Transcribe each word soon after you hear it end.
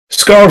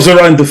Scarves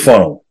Around the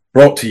Funnel,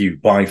 brought to you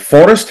by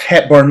Forrest,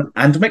 Hepburn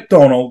and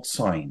McDonald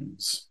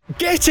Signs.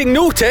 Getting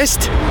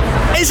noticed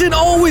isn't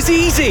always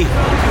easy,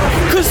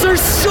 because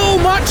there's so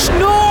much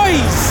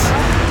noise.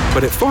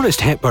 But at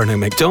Forrest, Hepburn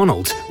and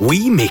McDonald,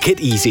 we make it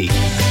easy.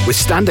 With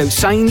standout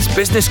signs,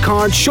 business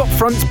cards, shop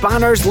fronts,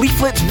 banners,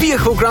 leaflets,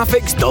 vehicle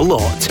graphics, the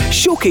lot.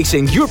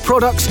 Showcasing your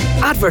products,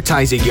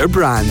 advertising your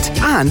brand,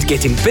 and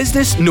getting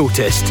business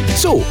noticed.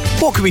 So,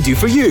 what can we do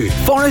for you?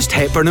 Forrest,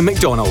 Hepburn and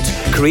McDonald.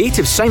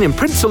 Creative sign and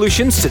print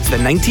solutions since the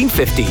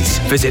 1950s.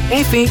 Visit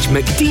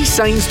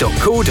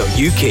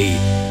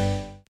fhmcdsigns.co.uk.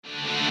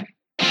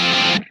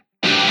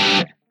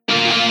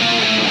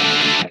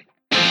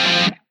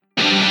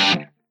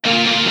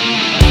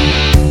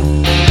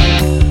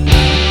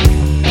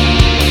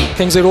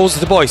 Kingsley rolls to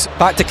the boys.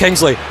 Back to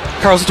Kingsley.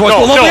 Carlson twice.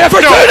 No, lovely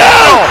effort. no,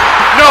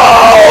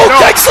 no,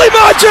 Kingsley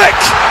magic!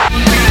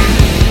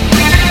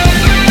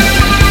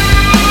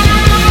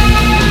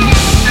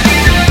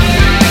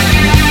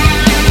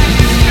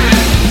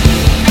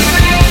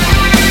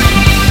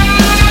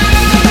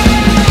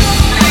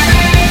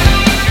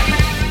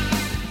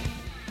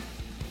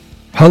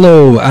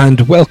 Hello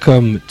and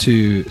welcome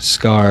to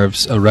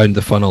Scarves Around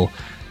the Funnel,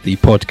 the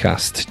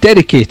podcast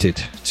dedicated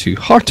to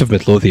Heart of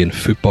Midlothian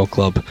Football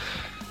Club.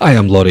 I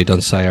am Laurie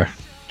Dunsire,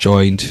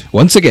 joined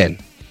once again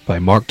by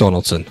Mark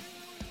Donaldson.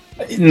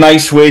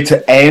 Nice way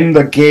to end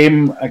a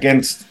game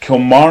against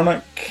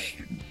Kilmarnock.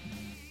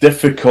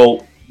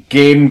 Difficult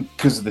game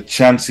because of the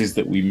chances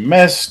that we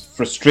missed.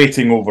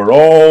 Frustrating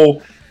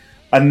overall.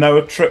 And now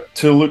a trip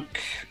to look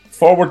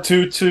forward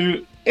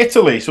to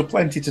Italy. So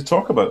plenty to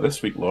talk about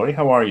this week, Laurie.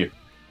 How are you?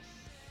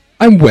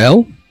 I'm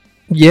well.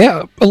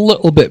 Yeah, a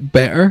little bit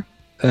better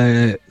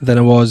than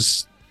I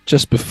was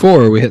just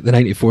before we hit the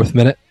 94th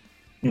minute.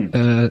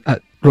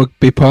 At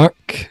Rugby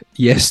Park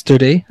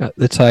yesterday at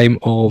the time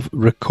of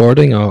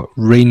recording, a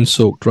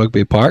rain-soaked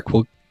Rugby Park.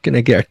 We're going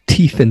to get our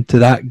teeth into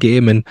that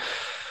game and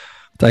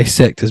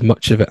dissect as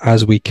much of it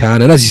as we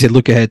can. And as you said,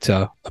 look ahead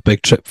to a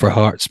big trip for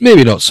Hearts.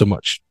 Maybe not so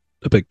much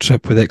a big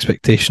trip with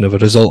expectation of a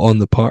result on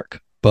the park,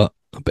 but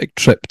a big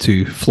trip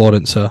to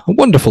Florence, a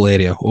wonderful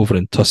area over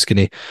in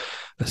Tuscany,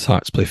 as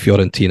Hearts play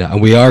Fiorentina. And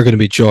we are going to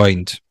be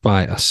joined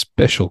by a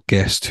special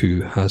guest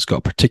who has got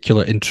a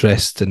particular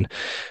interest in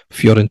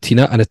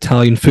Fiorentina and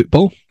Italian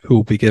football, who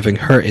will be giving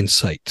her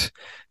insight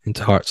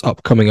into Hearts'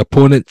 upcoming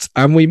opponents.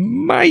 And we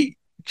might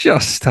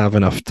just have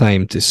enough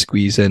time to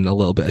squeeze in a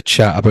little bit of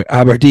chat about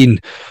Aberdeen,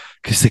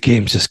 because the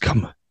games just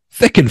come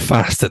thick and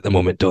fast at the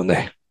moment, don't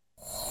they?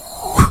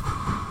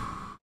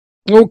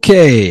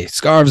 Okay,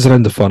 Scarves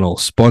Around the Funnel,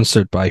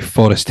 sponsored by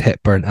Forrest,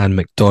 Hepburn and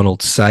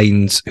McDonald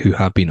Signs, who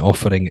have been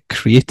offering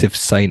creative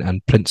sign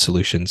and print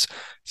solutions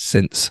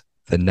since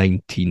the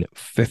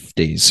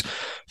 1950s.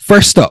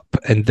 First up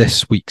in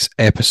this week's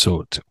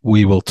episode,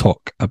 we will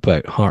talk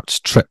about Hearts'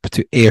 trip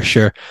to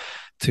Ayrshire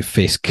to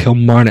face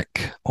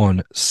Kilmarnock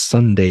on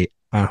Sunday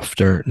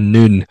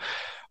afternoon.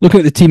 Looking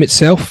at the team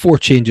itself, 4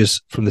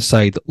 changes from the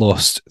side that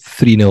lost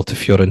 3-0 to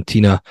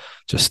Fiorentina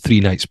just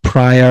 3 nights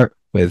prior,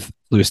 with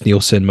Lewis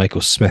Nielsen,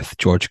 Michael Smith,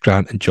 George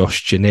Grant and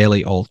Josh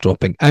Ginnelly all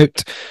dropping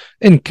out.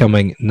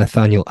 Incoming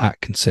Nathaniel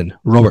Atkinson,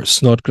 Robert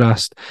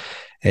Snodgrass,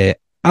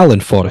 Alan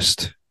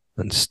Forrest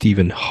and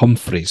Stephen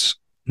Humphreys.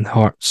 And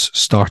Hearts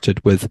started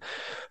with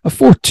a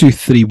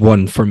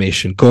 4-2-3-1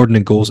 formation. Gordon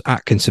in goals,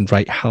 Atkinson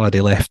right,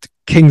 Halliday left,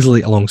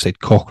 Kingsley alongside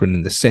Cochrane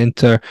in the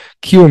centre,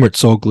 Keo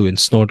Murtsoglu and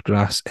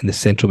Snodgrass in the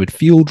central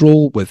midfield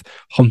role, with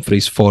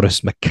Humphreys,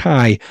 Forrest,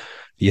 Mackay,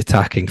 the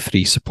attacking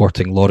 3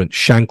 supporting Lawrence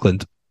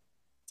Shankland.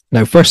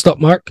 Now, first up,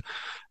 Mark,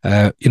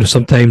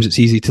 sometimes it's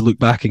easy to look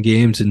back in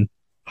games and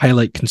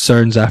highlight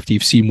concerns after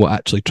you've seen what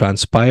actually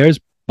transpires.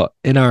 But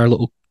in our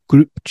little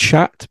group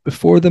chat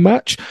before the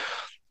match,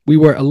 we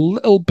were a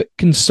little bit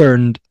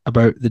concerned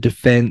about the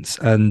defence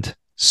and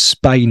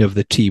spine of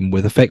the team,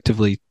 with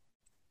effectively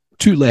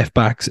 2 left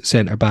backs at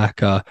centre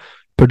back, a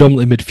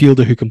predominantly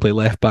midfielder who can play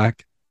left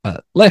back,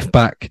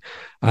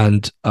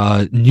 and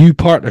a new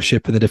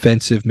partnership in the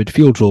defensive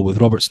midfield role with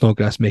Robert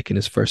Snodgrass making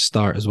his first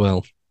start as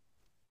well.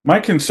 My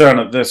concern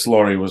at this,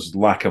 Laurie, was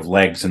lack of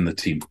legs in the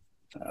team.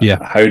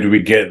 Yeah. How do we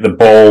get the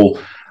ball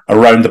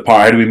around the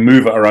park? How do we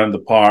move it around the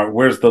park?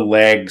 Where's the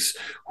legs?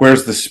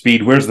 Where's the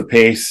speed? Where's the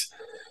pace?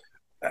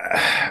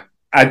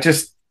 I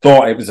just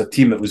thought it was a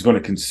team that was going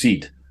to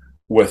concede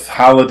with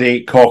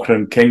Halliday,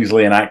 Cochrane,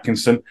 Kingsley and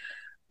Atkinson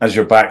as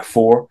your back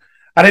 4.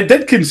 And it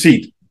did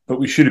concede, but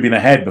we should have been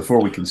ahead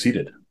before we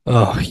conceded.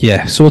 Oh,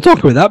 yeah. So we'll talk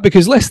about that,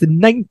 because less than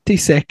 90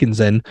 seconds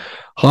in,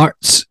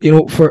 Hearts,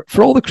 for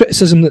all the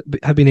criticism that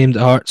have been aimed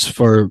at Hearts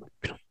for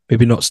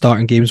maybe not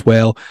starting games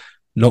well,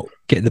 not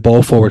getting the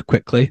ball forward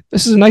quickly,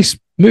 this is a nice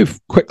move,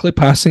 quickly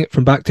passing it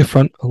from back to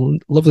front. A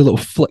lovely little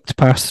flicked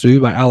pass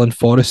through by Alan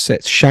Forrest,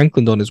 sets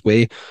Shankland on his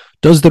way,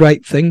 does the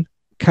right thing,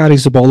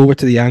 carries the ball over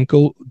to the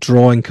ankle,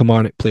 drawing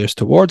Kilmarnock players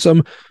towards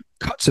him,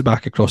 cuts it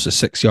back across the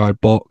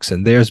 6-yard box,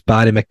 and there's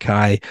Barry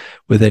Mackay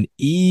with an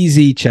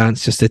easy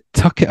chance just to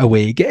tuck it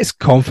away, get his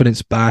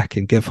confidence back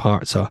and give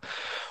Hearts a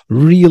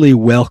really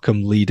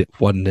welcome lead at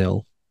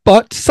 1-0.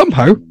 But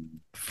somehow,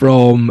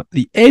 from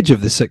the edge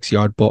of the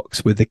 6-yard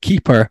box with the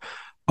keeper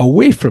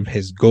away from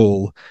his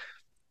goal.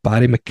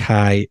 Barry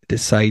Mackay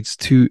decides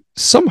to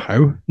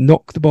somehow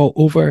knock the ball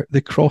over the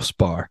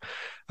crossbar.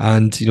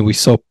 And, we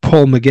saw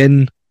Paul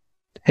McGinn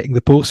hitting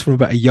the post from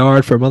about a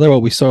yard from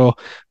Motherwell. We saw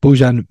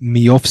Bojan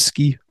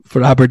Miovski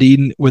for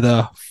Aberdeen with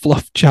a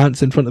fluff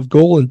chance in front of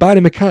goal, and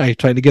Barry Mackay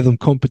trying to give them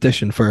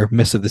competition for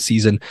miss of the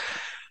season.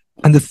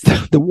 And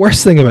the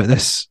worst thing about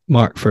this,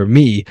 Mark, for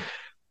me,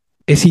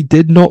 is he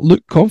did not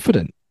look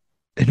confident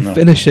in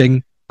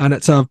finishing, and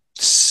it's a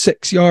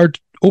 6-yard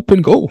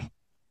open goal.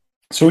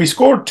 So he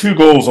scored 2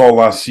 goals all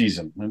last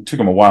season. It took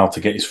him a while to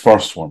get his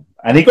first one.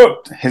 And he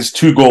got his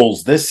 2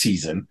 goals this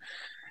season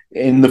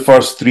in the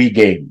first 3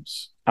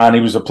 games. And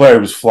he was a player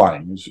who was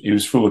flying. He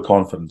was full of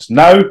confidence.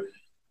 Now,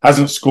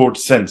 hasn't scored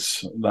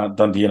since that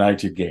Dundee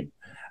United game.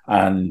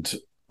 And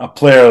a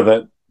player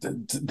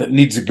that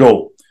needs a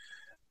goal.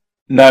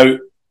 Now,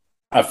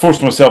 I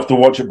forced myself to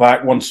watch it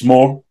back once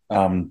more,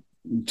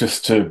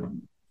 just to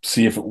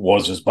see if it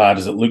was as bad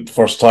as it looked the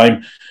first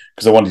time,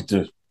 because I wanted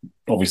to,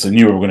 obviously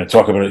knew we were going to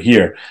talk about it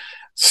here.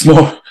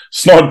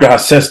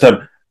 Snodgrass says to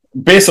him,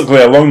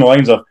 basically along the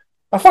lines of,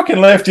 I fucking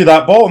left you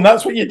that ball and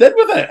that's what you did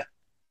with it.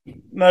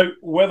 Now,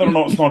 whether or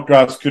not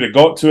Snodgrass could have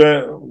got to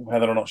it,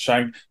 whether or not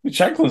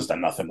Shanklin's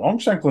done nothing wrong.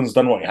 Shanklin's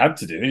done what he had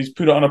to do. He's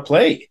put it on a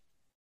play.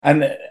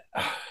 And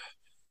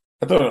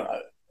I don't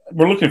know,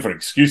 we're looking for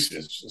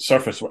excuses.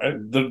 Surface,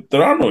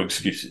 there are no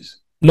excuses.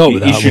 No,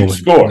 he should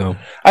score. No.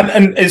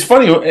 And it's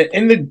funny,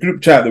 in the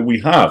group chat that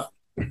we have,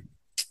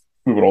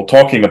 we were all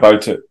talking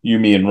about it, you,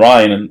 me, and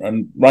Ryan,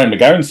 and Ryan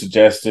McGowan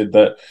suggested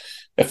that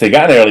if they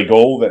get an early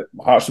goal, that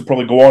Hearts would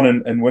probably go on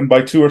and win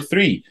by 2 or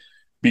 3,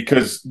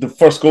 because the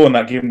first goal in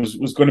that game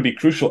was going to be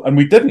crucial, and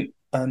we didn't.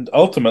 And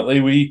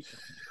ultimately,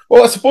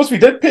 I suppose we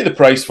did pay the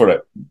price for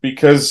it,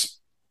 because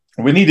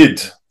we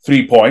needed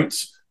 3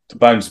 points to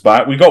bounce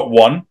back. We got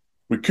 1.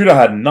 We could have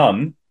had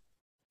none.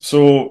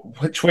 So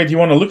which way do you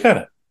want to look at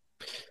it?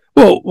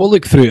 Well, we'll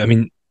look through. I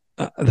mean,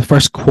 the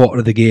first quarter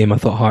of the game, I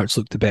thought Hearts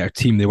looked the better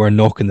team. They were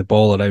knocking the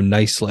ball around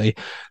nicely.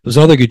 There was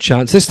another good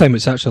chance. This time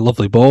it's actually a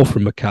lovely ball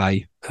from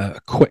Mackay. A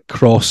quick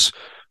cross,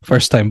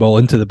 first time ball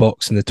into the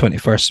box in the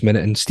 21st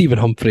minute. And Stephen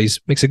Humphreys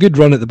makes a good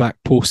run at the back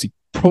post. He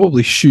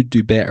probably should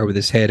do better with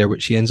his header,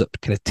 which he ends up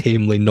kind of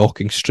tamely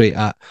knocking straight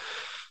at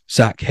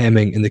Zach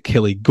Hemming in the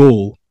Killie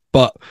goal.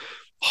 But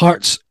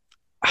Hearts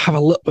have a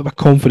little bit of a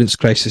confidence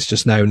crisis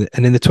just now.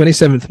 And in the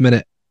 27th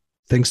minute,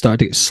 things started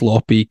to get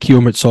sloppy. Kio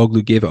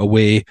Murtsoglu gave it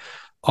away.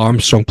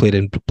 Armstrong played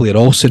in Blair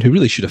Olsen, who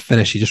really should have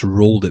finished. He just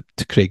rolled it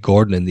to Craig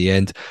Gordon in the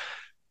end.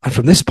 And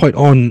from this point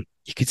on,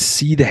 you could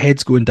see the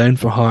heads going down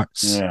for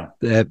Hearts. Yeah.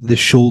 The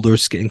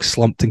shoulders getting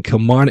slumped, and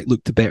Kilmarnock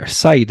looked the better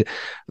side.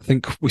 I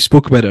think we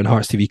spoke about it on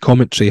Hearts TV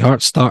commentary.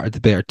 Hearts started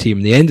the better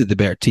team, they ended the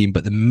better team,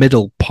 but the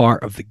middle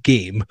part of the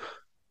game,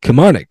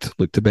 Kilmarnock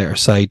looked the better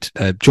side.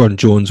 Jordan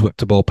Jones whipped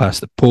the ball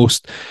past the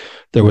post.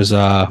 There was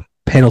a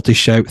penalty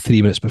shout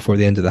 3 minutes before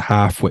the end of the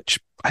half, which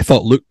I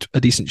thought looked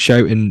a decent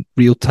shout in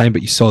real time,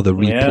 but you saw the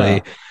replay.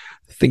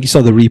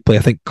 Yeah. I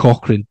think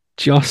Cochrane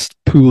just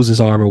pulls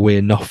his arm away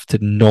enough to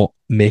not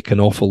make an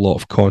awful lot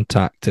of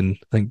contact, and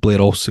I think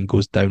Blair Olsen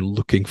goes down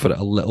looking for it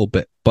a little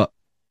bit, but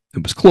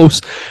it was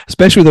close,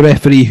 especially with the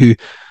referee who,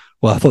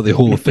 I thought the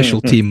whole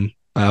official team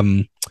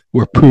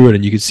were poor,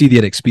 and you could see the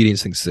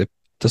inexperience. Things that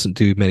doesn't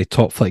do many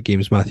top flight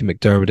games. Matthew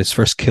McDermott, his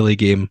first Killie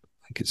game,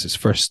 I think it's his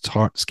first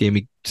Hearts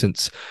game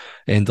since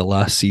end of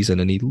last season,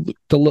 and he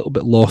looked a little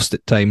bit lost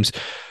at times.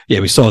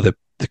 Yeah, we saw the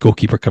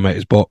goalkeeper come out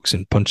his box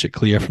and punch it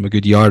clear from a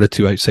good yard or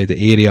two outside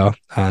the area,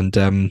 and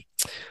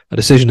a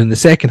decision in the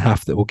second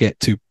half that we'll get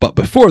to. But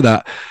before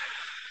that,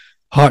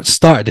 Hearts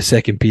started the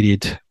second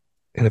period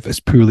and if as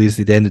poorly as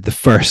they'd ended the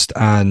first,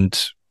 and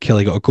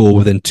Killie got a goal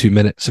within 2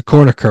 minutes. A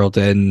corner curled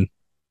in,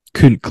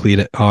 couldn't clear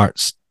it.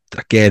 Hearts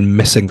again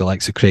missing the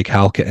likes of Craig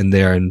Halkett in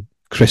there, and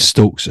Chris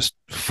Stokes just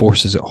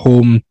forces it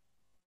home.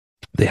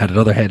 They had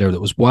another header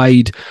that was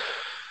wide,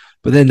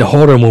 but then the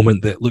horror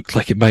moment that looked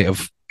like it might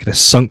have kind of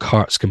sunk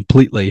Hearts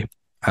completely.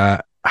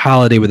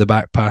 Halliday with a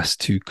back pass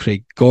to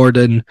Craig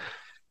Gordon,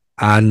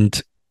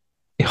 and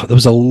there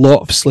was a lot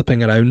of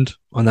slipping around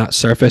on that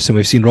surface, and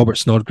we've seen Robert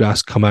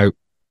Snodgrass come out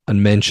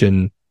and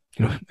mention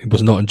it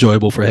was not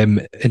enjoyable for him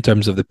in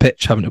terms of the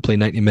pitch, having to play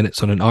 90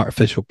 minutes on an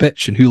artificial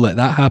pitch, and who let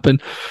that happen.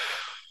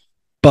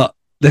 But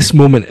this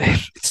moment,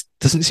 it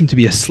doesn't seem to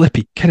be a slip.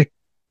 He kind of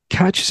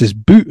catches his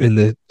boot in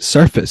the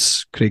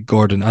surface, Craig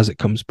Gordon, as it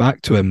comes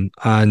back to him,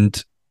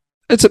 and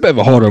it's a bit of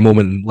a horror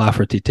moment, and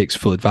Lafferty takes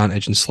full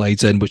advantage and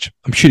slides in, which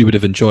I'm sure he would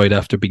have enjoyed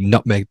after being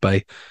nutmegged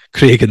by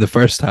Craig in the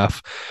first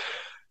half.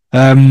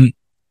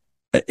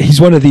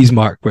 He's one of these,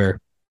 Mark, where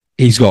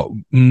he's got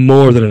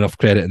more than enough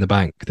credit in the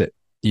bank that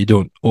you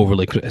don't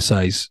overly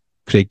criticise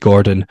Craig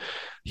Gordon.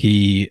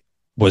 He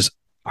was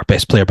our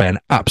best player by an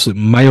absolute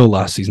mile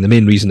last season. The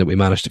main reason that we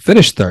managed to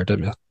finish third,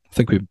 I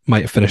think we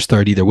might have finished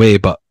third either way,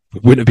 but we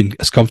wouldn't have been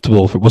as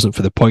comfortable if it wasn't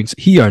for the points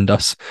he earned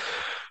us.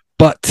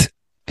 But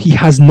he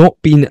has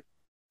not been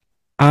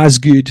as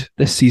good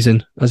this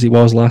season as he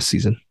was last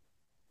season.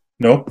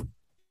 No,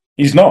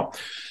 he's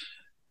not.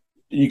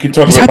 You can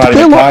talk He's about had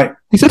Barry Mackay.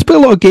 He's had to play a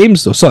lot of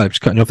games, though. Sorry, I'm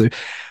just cutting you off there.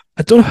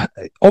 I don't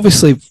know.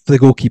 Obviously, for the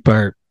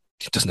goalkeeper,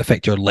 it doesn't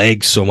affect your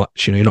legs so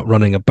much. You're not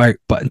running about.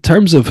 But in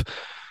terms of,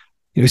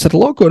 he's had a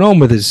lot going on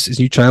with his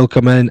new child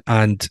come in,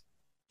 and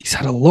he's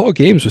had a lot of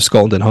games with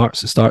Scotland and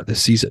Hearts to start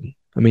this season.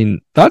 I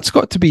mean, that's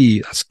quite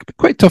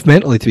tough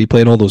mentally to be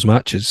playing all those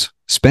matches,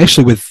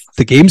 especially with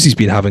the games he's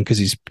been having, because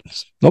he's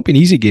not been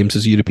easy games,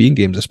 as European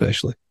games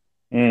especially.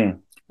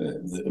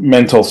 The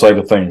mental side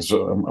of things,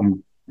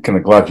 I'm kind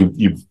of glad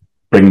you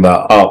bring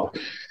that up.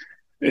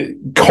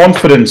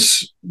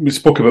 Confidence, we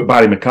spoke about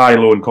Barry Mackay,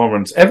 low in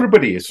confidence.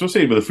 Everybody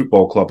associated with the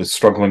football club is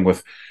struggling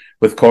with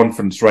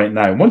confidence right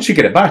now. And once you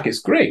get it back, it's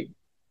great.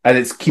 And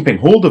it's keeping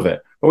hold of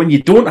it. But when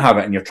you don't have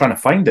it and you're trying to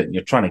find it and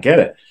you're trying to get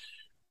it,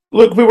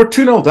 look, we were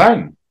 2-0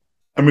 down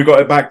and we got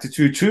it back to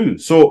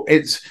 2-2. So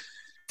it's,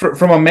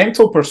 from a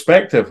mental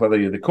perspective, whether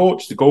you're the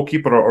coach, the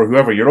goalkeeper, or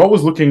whoever, you're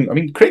always looking. I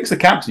mean, Craig's the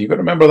captain. You've got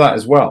to remember that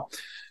as well.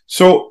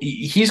 So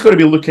he's got to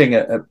be looking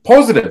at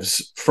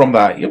positives from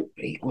that.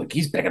 Look,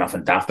 he's big enough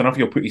and daft enough.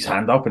 He'll put his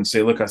hand up and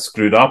say, look, I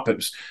screwed up. It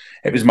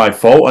was my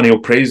fault. And he'll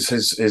praise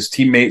his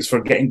teammates for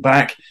getting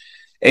back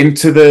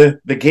into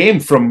the game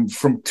from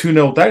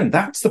 2-0 down.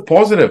 That's the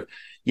positive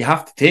you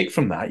have to take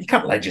from that. You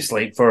can't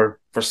legislate for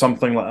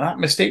something like that.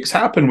 Mistakes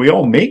happen. We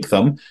all make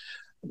them.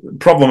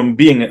 Problem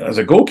being, as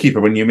a goalkeeper,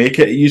 when you make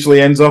it, it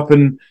usually ends up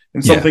in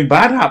something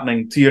bad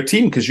happening to your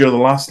team because you're the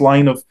last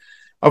line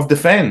of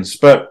defence.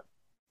 But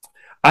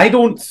I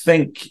don't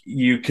think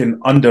you can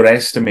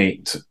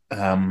underestimate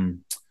the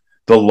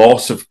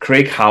loss of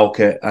Craig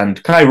Halkett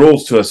and Kai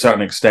Rolls to a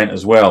certain extent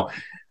as well,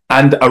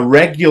 and a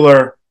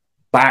regular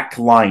back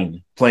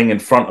line playing in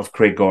front of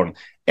Craig Gordon.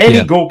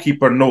 Any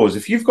goalkeeper knows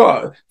if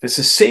it's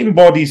the same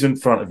bodies in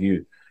front of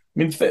you. I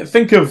mean,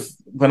 think of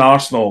when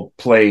Arsenal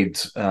played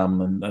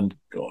and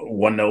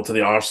 1-0 to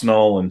the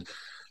Arsenal, and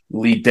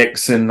Lee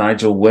Dixon,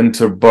 Nigel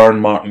Winterburn,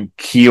 Martin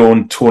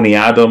Keown, Tony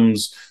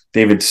Adams,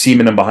 David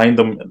Seaman, and behind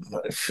them,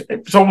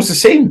 it was always the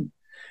same.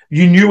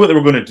 You knew what they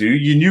were going to do.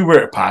 You knew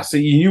where to pass it.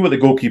 You knew what the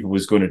goalkeeper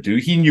was going to do.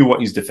 He knew what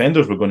his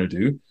defenders were going to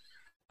do.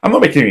 I'm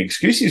not making any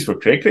excuses for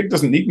Craig. Craig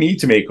doesn't need me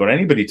to make, or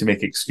anybody to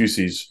make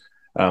excuses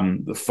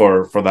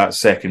for that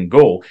second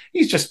goal.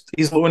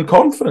 He's low in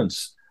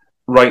confidence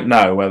right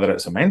now, whether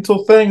it's a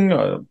mental thing,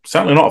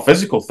 certainly not a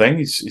physical thing.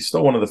 He's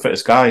still one of the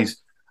fittest guys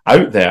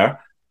out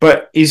there,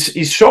 but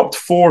he's shopped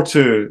 4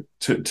 to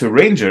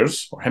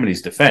Rangers, or him and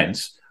his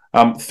defence,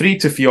 3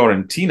 to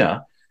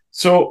Fiorentina.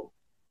 So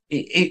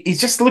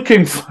he's just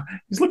looking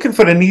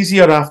for an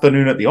easier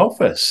afternoon at the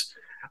office.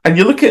 And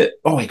you look at,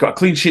 he got a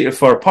clean sheet at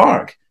Fir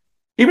Park.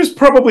 He was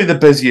probably the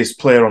busiest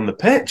player on the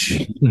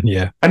pitch.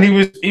 Yeah. And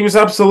he was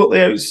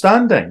absolutely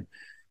outstanding.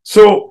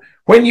 So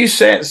when you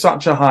set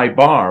such a high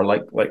bar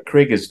like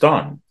Craig has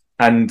done,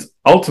 and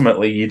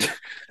ultimately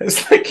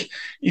it's like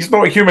he's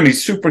not human,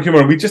 he's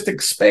superhuman. We just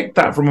expect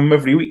that from him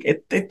every week.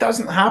 It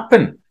doesn't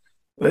happen.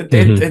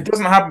 It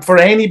doesn't happen for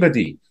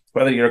anybody.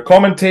 Whether you're a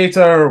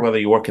commentator or whether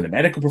you work in the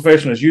medical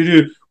profession as you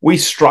do, we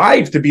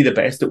strive to be the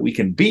best that we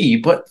can be.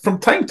 But from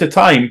time to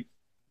time,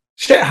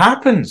 shit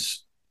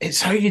happens.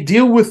 It's how you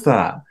deal with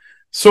that.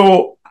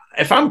 So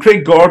if I'm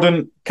Craig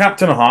Gordon,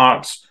 captain of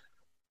Hearts,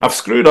 I've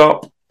screwed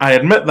up. I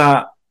admit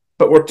that.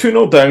 But we're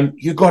 2-0 down.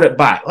 You got it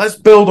back. Let's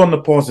build on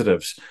the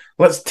positives.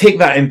 Let's take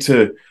that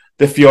into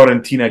the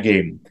Fiorentina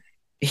game.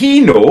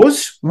 He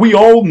knows, we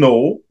all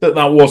know, that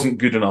wasn't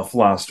good enough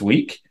last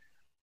week.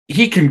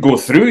 He can go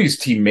through his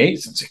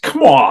teammates and say,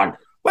 come on,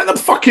 let them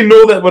fucking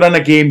know that we're in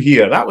a game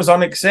here. That was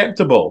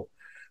unacceptable.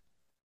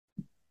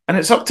 And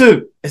it's up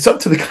to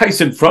the guys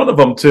in front of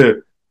him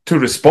to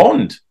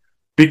respond.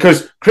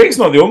 Because Craig's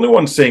not the only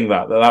one saying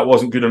that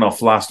wasn't good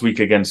enough last week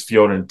against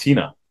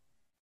Fiorentina.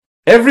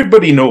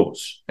 Everybody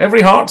knows.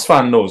 Every Hearts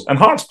fan knows. And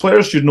Hearts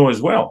players should know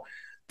as well.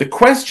 The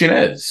question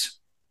is,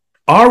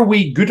 are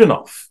we good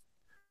enough?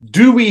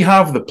 Do we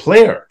have the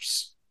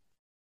players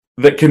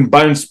that can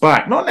bounce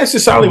back? Not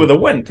necessarily with a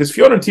win, because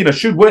Fiorentina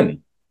should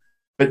win.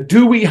 But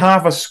do we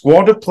have a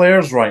squad of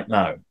players right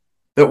now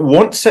that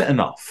wants it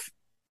enough?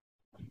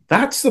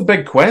 That's the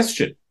big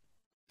question.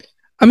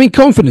 I mean,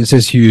 confidence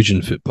is huge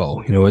in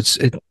football. It's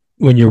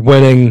when you're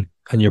winning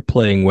and you're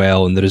playing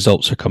well and the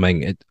results are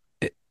coming,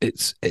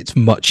 it's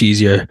much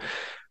easier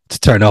to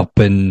turn up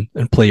and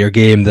play your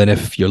game than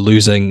if you're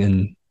losing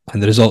and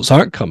the results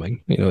aren't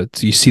coming.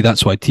 You see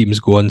that's why teams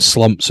go on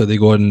slumps or they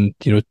go on,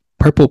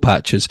 purple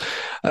patches.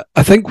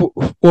 I think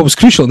what was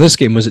crucial in this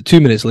game was that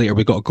 2 minutes later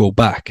we got a goal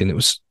back, and it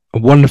was a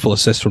wonderful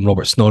assist from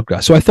Robert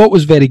Snodgrass. So I thought it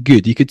was very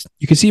good. You could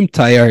see him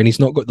tire, and he's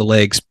not got the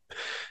legs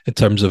in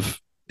terms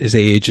of his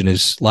age and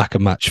his lack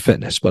of match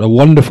fitness, but a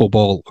wonderful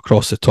ball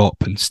across the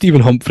top. And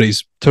Stephen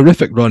Humphreys,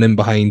 terrific run in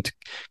behind,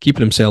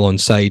 keeping himself on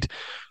side,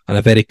 and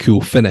a very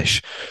cool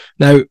finish.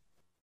 Now,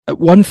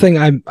 one thing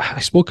I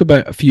spoke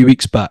about a few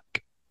weeks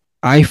back,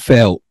 I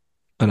felt,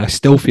 and I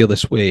still feel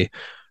this way,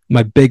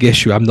 my big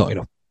issue,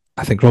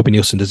 I think Robbie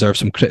Neilson deserves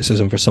some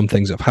criticism for some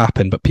things that have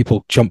happened, but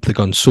people jump the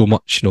gun so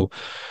much.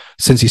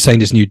 Since he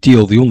signed his new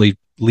deal, the only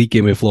league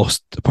game we've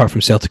lost, apart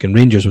from Celtic and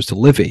Rangers, was to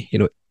Livy.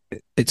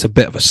 It's a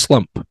bit of a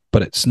slump,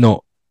 but it's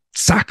not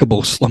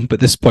sackable slump at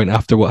this point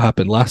after what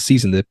happened last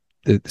season,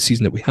 the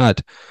season that we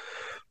had.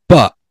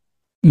 But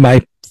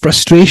my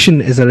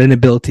frustration is our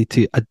inability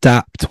to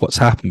adapt what's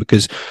happened,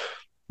 because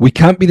we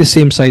can't be the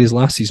same side as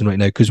last season right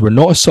now, because we're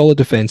not as solid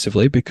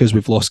defensively because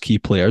we've lost key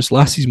players.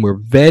 Last season we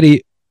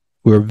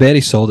were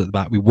very solid at the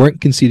back. We weren't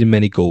conceding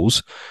many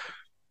goals,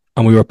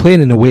 and we were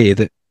playing in a way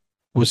that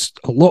was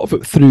a lot of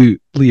it through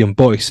Liam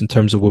Boyce in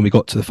terms of when we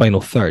got to the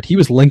final third. He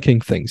was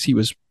linking things. He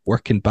was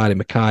working Barry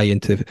Mackay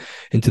into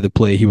the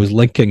play. He was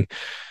linking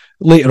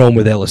later on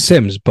with Ellis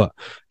Sims, but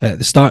at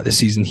the start of the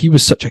season, he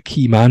was such a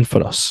key man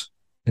for us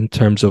in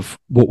terms of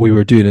what we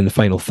were doing in the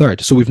final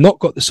third. So we've not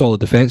got the solid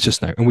defence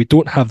just now, and we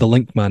don't have the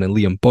link man in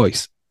Liam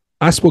Boyce.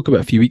 I spoke about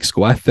a few weeks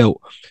ago, I felt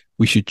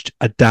we should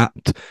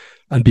adapt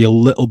and be a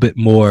little bit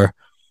more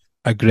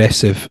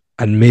aggressive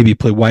and maybe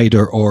play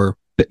wider or a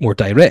bit more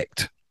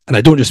direct. And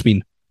I don't just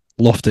mean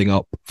lofting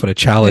up for a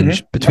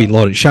challenge between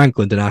Lawrence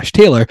Shankland and Ash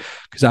Taylor,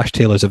 because Ash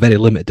Taylor is a very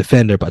limited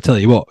defender, but I tell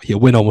you what, he'll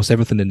win almost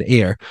everything in the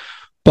air.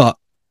 But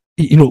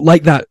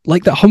like that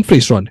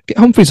Humphreys run, get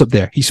Humphreys up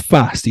there. He's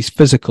fast, he's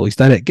physical, he's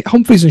direct. Get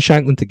Humphreys and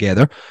Shankland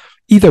together.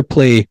 Either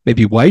play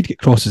maybe wide, get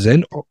crosses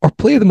in, or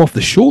play them off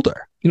the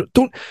shoulder.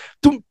 Don't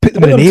put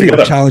them in an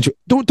aerial challenge.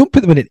 Don't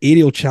put them in an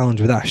aerial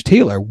challenge with Ash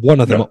Taylor, one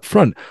of them up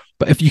front.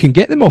 But if you can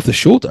get them off the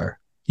shoulder,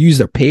 use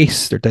their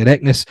pace, their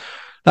directness,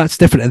 that's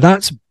different.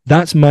 And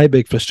that's my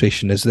big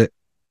frustration, is that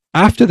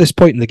after this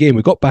point in the game,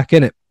 we got back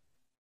in it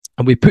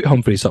and we put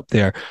Humphreys up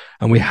there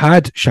and we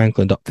had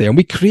Shankland up there and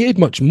we created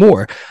much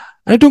more.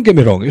 And don't get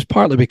me wrong, it was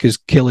partly because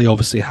Kelly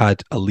obviously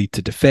had a lead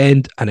to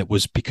defend, and it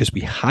was because we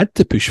had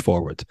to push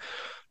forward.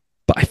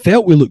 But I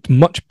felt we looked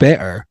much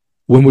better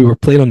when we were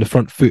playing on the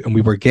front foot and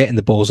we were getting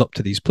the balls up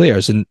to these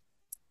players. And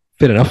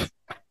fair enough,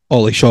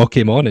 Ollie Shaw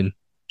came on and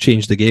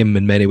changed the game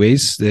in many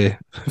ways, the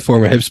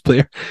former Hibs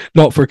player.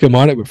 Not for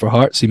Kilmarnock, but for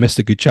Hearts. He missed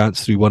a good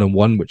chance through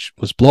 1-on-1, which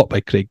was blocked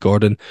by Craig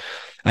Gordon.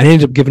 And he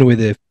ended up giving away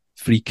the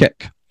free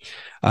kick.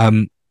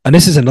 And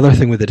this is another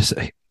thing with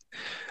it.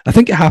 I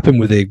think it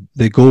happened with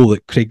the goal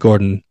that Craig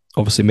Gordon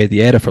obviously made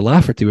the error for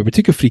Lafferty, where we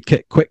took a free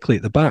kick quickly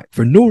at the back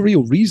for no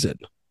real reason,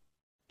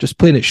 just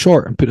playing it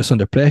short and put us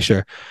under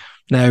pressure.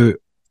 Now,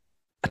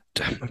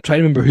 I'm trying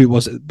to remember who it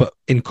was, but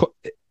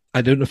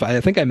I don't know if I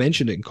think I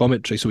mentioned it in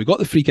commentary. So we got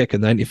the free kick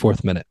in the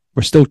 94th minute.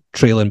 We're still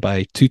trailing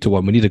by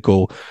 2-1. We need a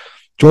goal.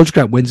 George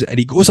Grant wins it and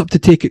he goes up to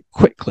take it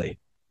quickly.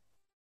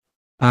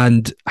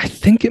 And I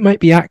think it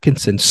might be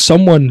Atkinson.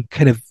 Someone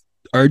kind of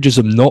urges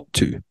him not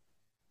to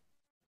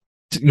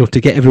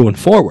get everyone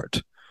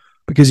forward,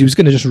 because he was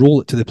going to just roll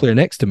it to the player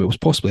next to him. It was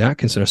possibly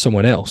Atkinson or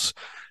someone else.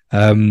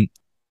 And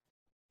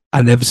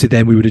obviously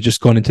then we would have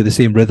just gone into the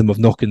same rhythm of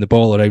knocking the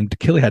ball around.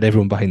 Kelly had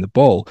everyone behind the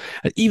ball.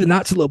 And even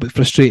that's a little bit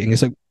frustrating.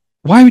 It's like,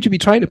 why would you be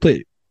trying to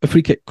play a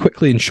free kick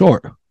quickly and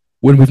short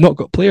when we've not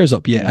got players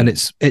up yet? And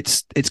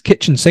it's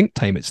kitchen sink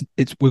time.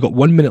 We've got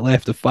 1 minute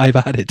left of 5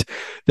 added.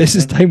 This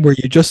is time where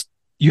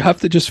you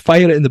have to just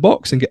fire it in the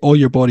box and get all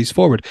your bodies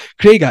forward.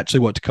 Craig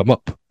actually wanted to come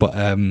up, but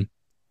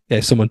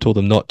someone told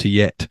him not to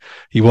yet.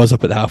 He was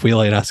up at the halfway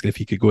line asking if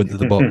he could go into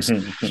the box.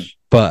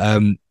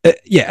 But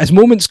as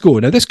moments go,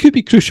 now this could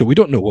be crucial. We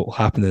don't know what will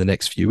happen in the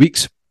next few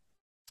weeks.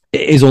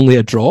 It is only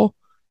a draw.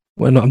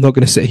 I'm not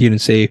going to sit here and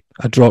say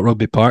a draw at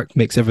Rugby Park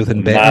makes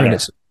everything better and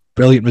it's a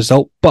brilliant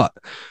result, but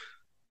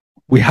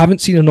we haven't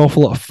seen an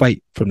awful lot of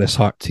fight from this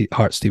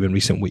Hearts team in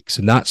recent weeks.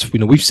 And that's,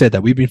 we've said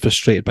that we've been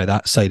frustrated by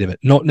that side of it.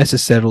 Not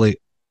necessarily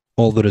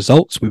all the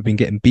results. We've been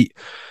getting beat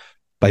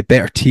by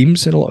better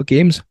teams in a lot of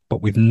games,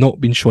 but we've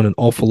not been shown an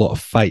awful lot of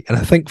fight. And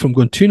I think from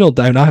going 2-0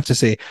 down, I have to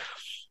say,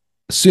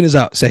 as soon as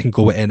that second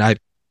goal went in,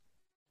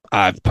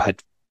 I've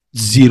had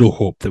zero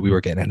hope that we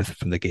were getting anything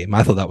from the game.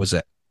 I thought that was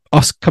it.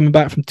 Us coming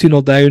back from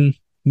 2-0 down,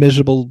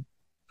 miserable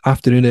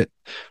afternoon at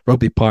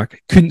Rugby Park,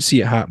 couldn't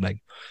see it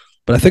happening.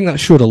 But I think that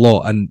showed a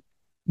lot, and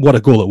what a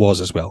goal it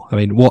was as well. I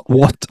mean,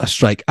 what a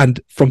strike. And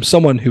from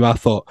someone who I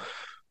thought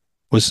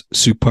was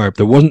superb.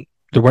 There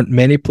weren't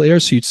many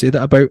players who you'd say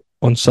that about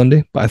on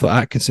Sunday, but I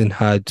thought Atkinson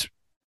had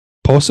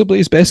possibly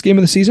his best game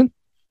of the season.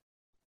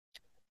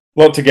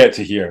 Well, to get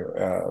to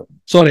here.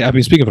 Sorry, I've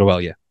been speaking for a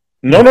while, yeah.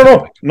 No,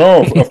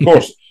 of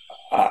course.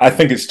 I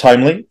think it's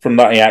timely from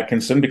Natty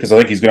Atkinson, because I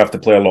think he's going to have to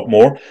play a lot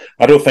more.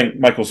 I don't think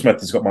Michael Smith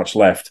has got much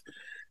left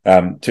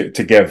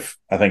to give.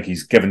 I think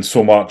he's given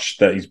so much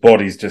that his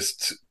body's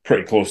just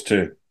pretty close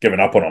to giving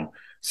up on him,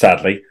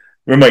 sadly.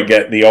 We might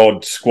get the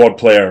odd squad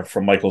player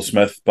from Michael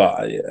Smith,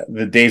 but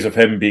the days of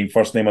him being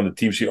first name on the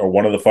team sheet or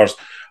one of the first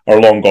are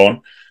long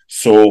gone.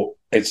 So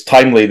it's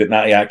timely that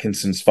Natty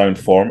Atkinson's found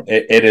form.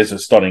 It is a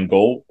stunning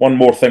goal. One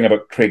more thing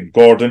about Craig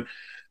Gordon,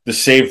 the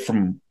save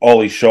from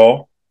Ollie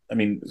Shaw. I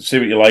mean, say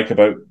what you like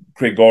about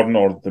Craig Gordon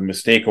or the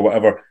mistake or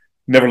whatever,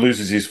 never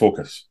loses his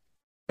focus.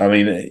 I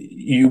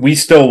mean, we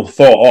still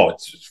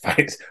thought, it's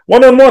fine.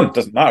 1-on-1,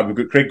 doesn't matter. We've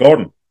got Craig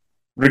Gordon.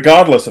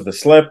 Regardless of the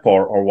slip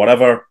or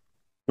whatever,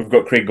 we've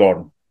got Craig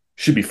Gordon.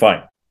 Should be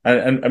fine.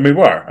 And we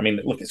were. I mean,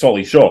 look, it's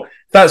Ollie Shaw.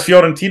 If that's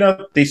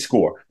Fiorentina, they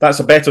score. That's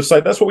a better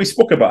side. That's what we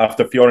spoke about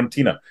after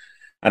Fiorentina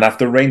and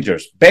after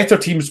Rangers. Better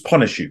teams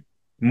punish you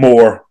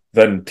more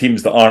than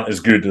teams that aren't as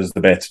good as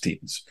the better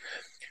teams.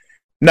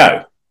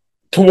 Now,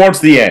 towards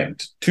the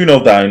end,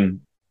 2-0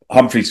 down,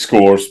 Humphreys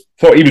scores.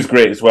 Thought he was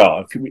great as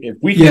well.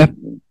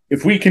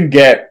 If we can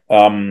get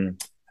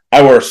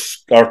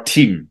our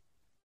team,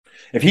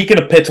 if he can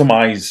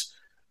epitomise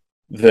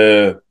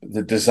the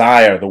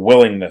desire, the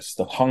willingness,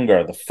 the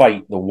hunger, the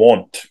fight, the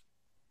want,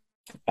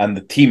 and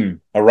the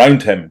team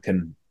around him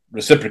can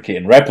reciprocate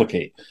and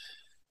replicate,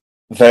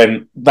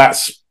 then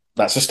that's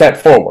a step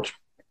forward.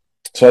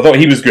 So I thought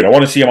he was good. I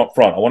want to see him up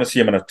front. I want to see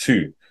him in a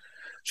 2.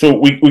 So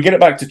we get it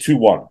back to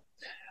 2-1.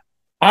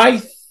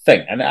 I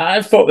think, and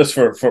I've thought this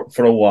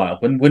for a while,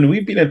 when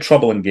we've been in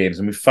trouble in games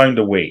and we've found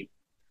a way,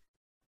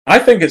 I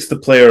think it's the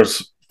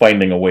players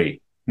finding a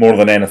way more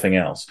than anything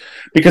else.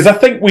 Because I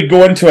think we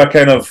go into a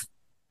kind of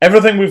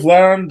everything we've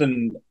learned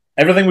and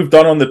everything we've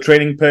done on the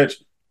training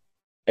pitch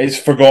is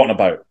forgotten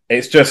about.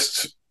 It's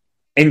just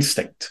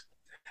instinct.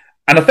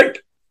 And I think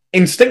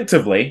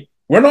instinctively,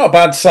 we're not a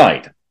bad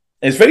side.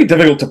 It's very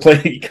difficult to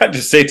play. You can't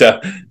just say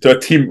to a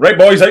team, right,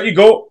 boys, out you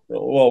go.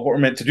 Well, what we're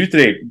meant to do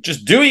today,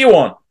 just do what you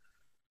want.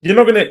 You're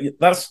not going to,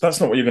 that's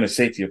not what you're going to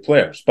say to your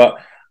players.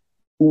 But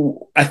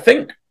I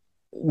think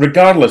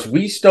regardless,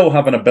 we still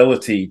have an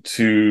ability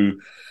to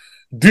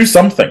do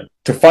something,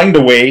 to find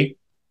a way.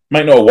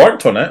 Might not have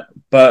worked on it,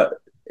 but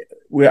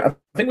I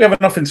think we have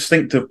enough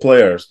instinctive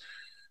players.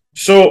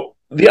 So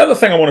the other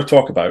thing I want to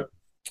talk about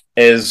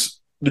is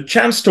the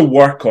chance to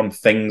work on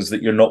things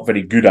that you're not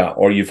very good at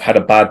or you've had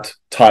a bad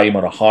time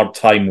or a hard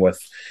time with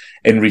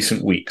in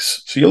recent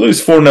weeks. So you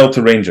lose 4-0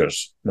 to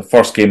Rangers in the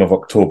first game of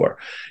October.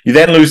 You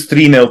then lose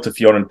 3-0 to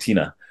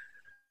Fiorentina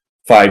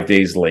 5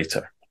 days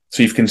later.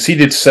 So you've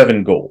conceded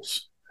 7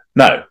 goals.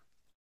 Now,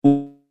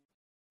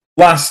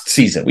 last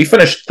season, we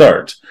finished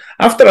third.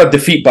 After a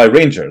defeat by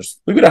Rangers,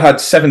 we would have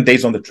had 7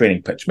 days on the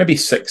training pitch, maybe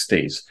 6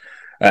 days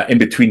in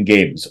between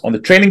games. On the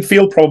training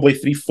field, probably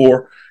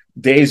 3-4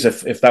 days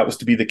if that was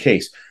to be the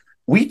case.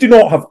 We do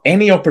not have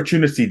any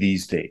opportunity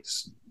these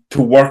days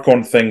to work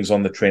on things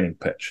on the training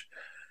pitch.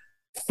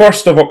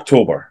 1st of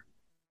October,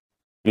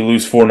 we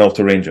lose 4-0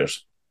 to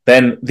Rangers.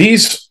 Then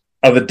these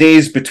are the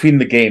days between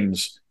the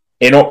games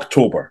in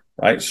October,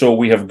 right? So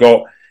we have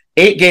got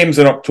 8 games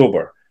in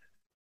October.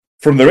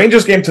 From the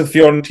Rangers game to the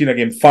Fiorentina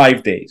game,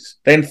 5 days,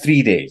 then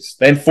 3 days,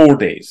 then 4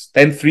 days,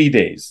 then 3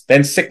 days,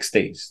 then 6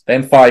 days,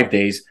 then 5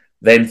 days,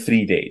 then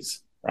 3 days.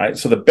 Right,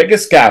 so the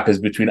biggest gap is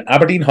between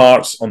Aberdeen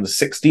Hearts on the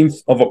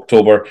 16th of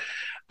October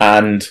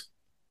and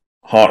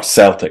Hearts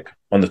Celtic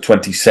on the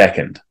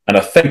 22nd. And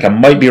I think I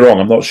might be wrong.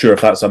 I'm not sure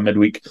if that's a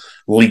midweek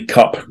League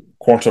Cup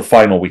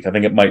quarter-final week. I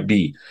think it might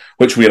be,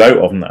 which we're out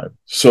of now.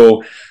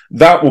 So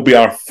that will be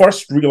our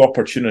first real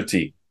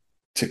opportunity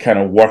to kind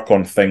of work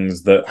on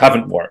things that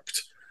haven't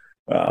worked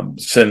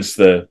since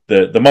the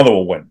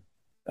Motherwell win.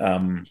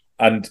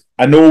 And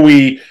I know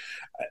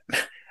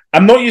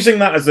I'm not using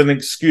that as an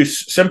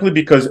excuse simply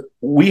because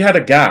we had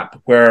a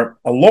gap where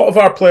a lot of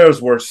our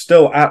players were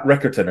still at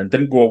Riccarton and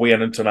didn't go away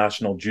on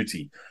international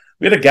duty.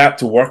 We had a gap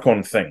to work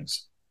on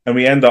things, and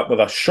we end up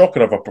with a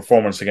shocker of a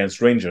performance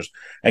against Rangers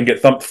and get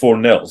thumped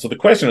 4-0. So the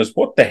question is,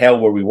 what the hell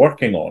were we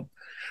working on?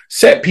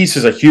 Set piece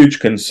is a huge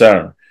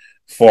concern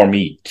for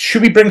me.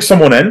 Should we bring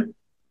someone in?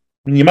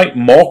 I mean, you might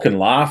mock and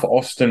laugh at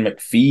Austin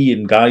McPhee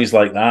and guys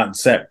like that and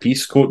set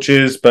piece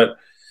coaches, but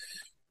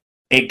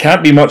it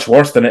can't be much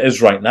worse than it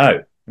is right now.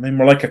 I mean,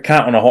 we're like a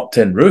cat on a hot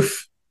tin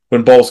roof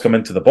when balls come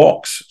into the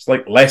box. It's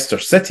like Leicester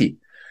City.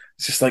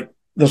 It's just like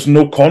there's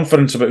no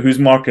confidence about who's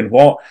marking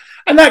what.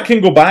 And that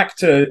can go back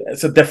to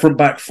it's a different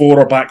back 4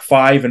 or back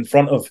 5 in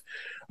front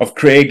of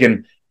Craig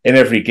in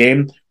every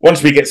game.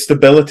 Once we get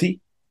stability,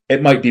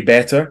 it might be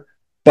better.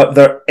 But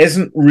there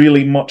isn't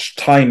really much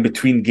time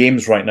between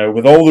games right now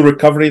with all the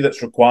recovery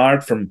that's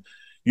required from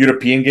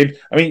European games.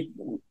 I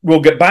mean, we'll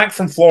get back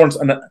from Florence,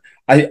 and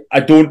I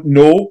don't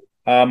know.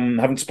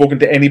 Haven't spoken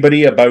to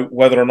anybody about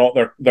whether or not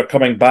they're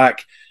coming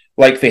back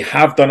like they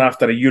have done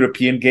after a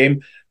European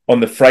game on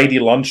the Friday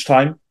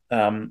lunchtime.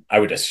 I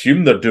would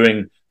assume they're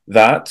doing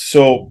that.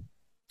 So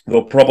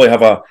they'll probably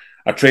have a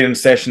training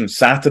session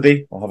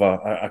Saturday. They'll have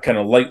a kind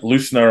of light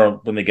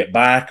loosener when they get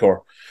back,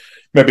 or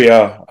maybe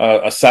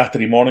a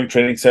Saturday morning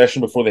training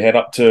session before they head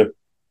up to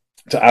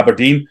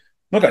Aberdeen.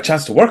 Not got a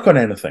chance to work on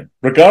anything.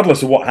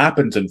 Regardless of what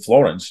happens in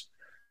Florence,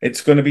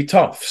 it's going to be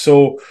tough.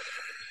 So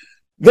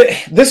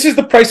this is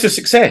the price of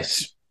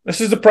success.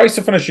 This is the price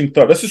of finishing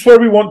third. This is where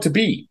we want to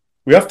be.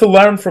 We have to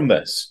learn from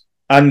this.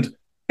 And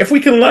if we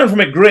can learn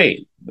from it,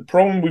 great. The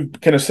problem we've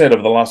kind of said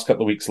over the last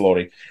couple of weeks,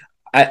 Laurie,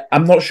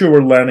 I'm not sure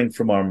we're learning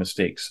from our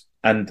mistakes.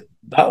 And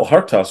that'll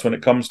hurt us when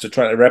it comes to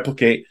trying to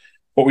replicate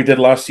what we did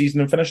last season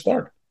and finish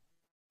third.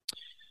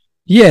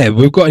 Yeah,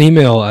 we've got an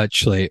email,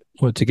 actually, I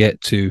want to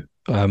get to,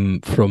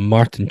 from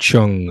Martin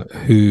Chung,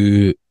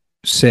 who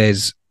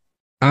says,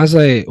 as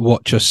I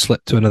watch us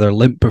slip to another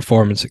limp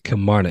performance at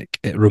Kilmarnock,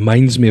 it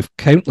reminds me of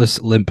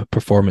countless limp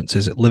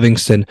performances at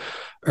Livingston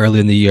early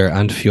in the year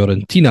and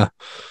Fiorentina.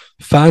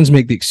 Fans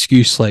make the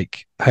excuse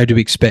like, how do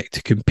we expect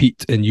to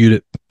compete in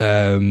Europe,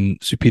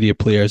 superior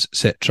players,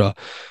 etc.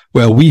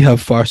 Well, we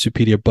have far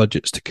superior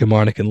budgets to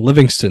Kilmarnock and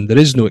Livingston. There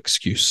is no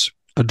excuse.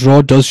 A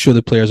draw does show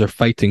the players are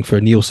fighting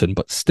for Nielsen,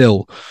 but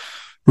still,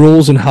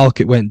 Rolls and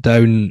Halkett went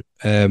down.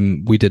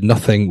 We did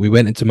nothing. We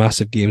went into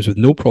massive games with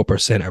no proper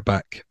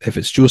centre-back. If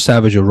it's Joe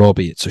Savage or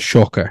Robbie, it's a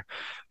shocker.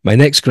 My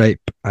next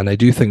gripe, and I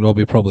do think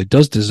Robbie probably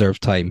does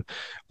deserve time,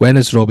 when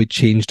has Robbie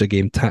changed a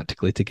game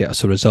tactically to get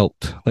us a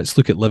result? Let's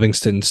look at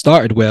Livingston.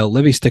 Started well,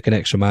 Livy stick an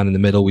extra man in the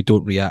middle, we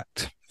don't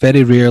react.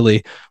 Very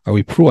rarely are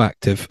we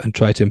proactive and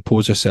try to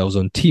impose ourselves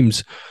on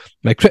teams.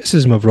 My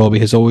criticism of Robbie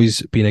has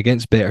always been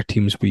against better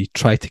teams we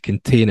try to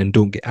contain and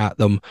don't get at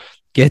them.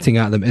 Getting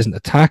at them isn't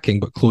attacking,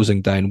 but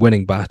closing down,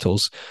 winning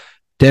battles.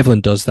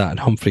 Devlin does that, and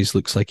Humphreys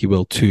looks like he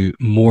will too.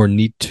 More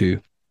need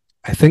to.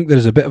 I think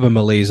there's a bit of a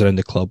malaise around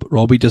the club.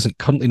 Robbie doesn't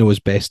currently know his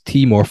best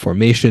team or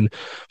formation.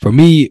 For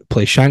me,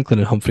 play Shanklin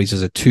and Humphreys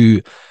as a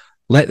 2.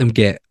 Let them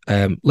get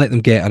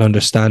an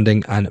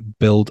understanding and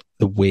build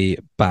the way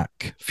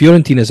back.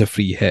 Fiorentina is a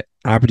free hit.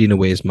 Aberdeen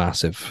away is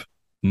massive.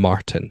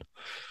 Martin.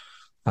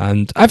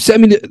 And I've said, I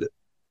mean,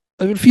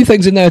 a few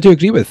things in there I do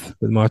agree with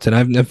Martin.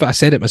 In fact, I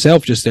said it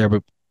myself just there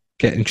about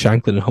getting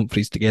Shanklin and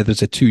Humphreys together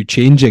as a 2,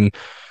 changing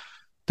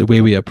the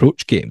way we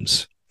approach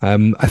games.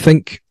 I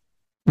think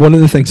one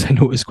of the things I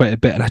notice quite a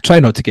bit, and I try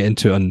not to get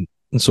into it on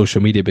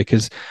social media,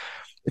 because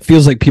it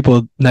feels like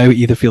people now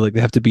either feel like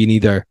they have to be in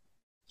either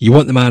you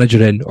want the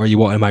manager in or you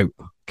want him out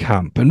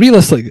camp. And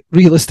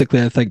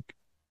realistically, I think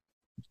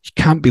you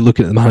can't be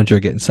looking at the manager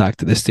getting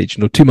sacked at this stage.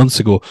 2 months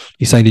ago,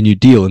 he signed a new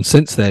deal, and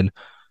since then,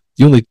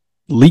 the only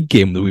league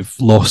game that we've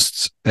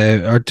lost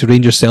are to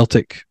Rangers,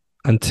 Celtic,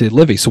 and to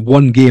Livy. So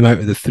one game out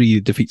of the 3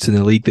 defeats in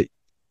the league that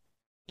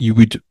you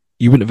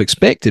wouldn't have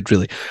expected,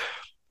 really.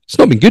 It's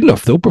not been good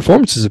enough, though.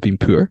 Performances have been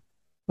poor,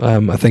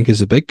 I think,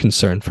 is a big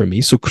concern for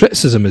me. So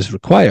criticism is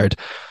required.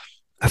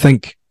 I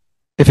think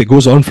if it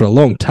goes on for a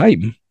long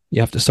time,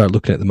 you have to start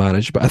looking at the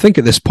manager. But I think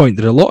at this point,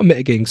 there are a lot of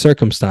mitigating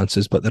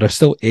circumstances, but there are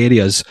still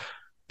areas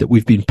that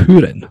we've been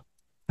poor in.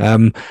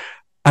 And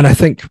I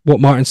think what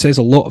Martin says,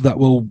 a lot of that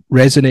will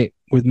resonate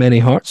with many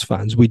Hearts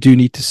fans. We do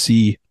need to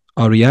see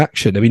a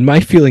reaction. I mean,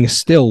 my feeling is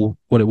still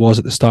what it was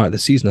at the start of the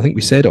season. I think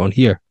we said it on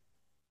here.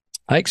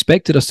 I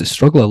expected us to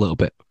struggle a little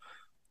bit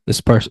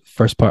this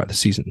first part of the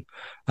season.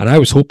 And I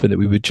was hoping that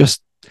we would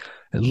just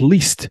at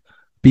least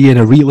be in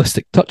a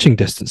realistic touching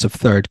distance of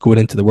third going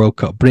into the World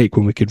Cup break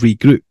when we could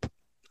regroup.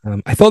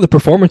 I thought the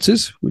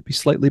performances would be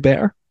slightly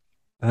better,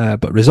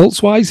 but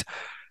results-wise,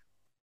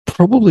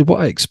 probably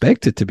what I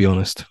expected, to be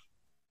honest.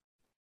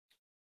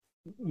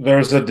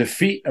 There's a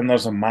defeat and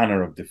there's a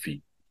manner of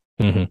defeat.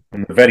 Mm-hmm.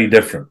 And they're very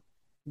different.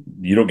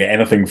 You don't get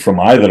anything from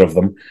either of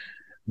them.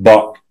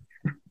 But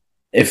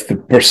if the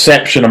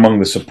perception among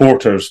the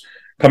supporters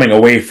coming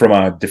away from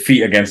a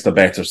defeat against a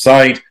better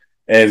side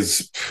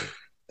is,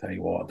 tell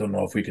you what, I don't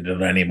know if we could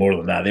do any more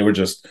than that. They were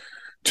just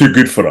too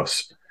good for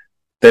us.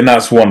 Then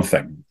that's one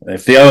thing.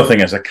 If the other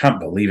thing is, I can't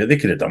believe it, they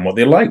could have done what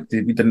they liked.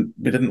 We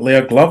didn't lay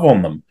a glove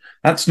on them.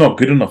 That's not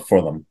good enough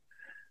for them.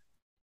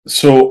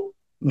 So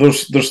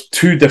there's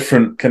 2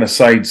 different kind of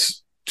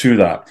sides to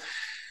that.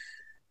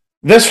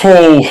 This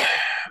whole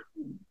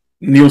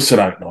Nielsen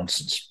out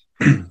nonsense,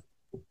 and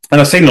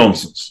I say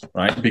nonsense,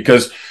 right?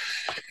 Because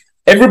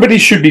everybody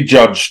should be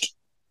judged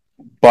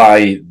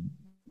by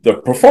their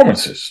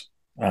performances,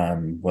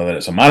 whether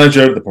it's a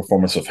manager, the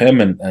performance of him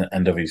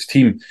and of his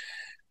team.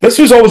 This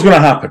was always going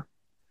to happen.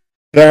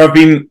 There have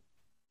been,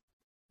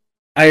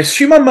 I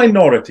assume, a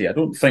minority. I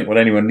don't think we're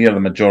anywhere near the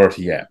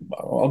majority yet.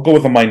 I'll go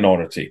with a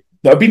minority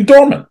that have been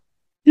dormant.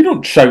 You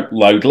don't shout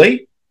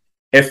loudly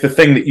if the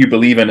thing that you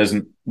believe in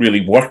isn't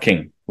really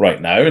working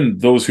right now,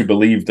 and those who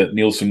believe that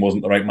Nielsen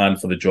wasn't the right man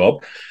for the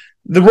job.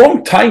 The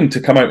wrong time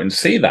to come out and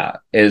say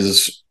that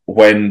is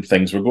when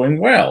things were going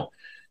well.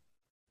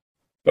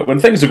 But when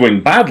things are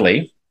going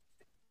badly,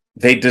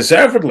 they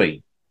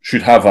deservedly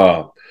should have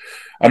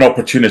an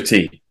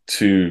opportunity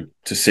to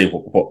say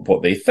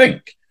what they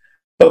think.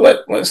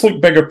 But let's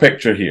look bigger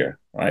picture here,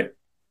 right?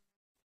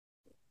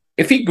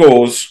 If he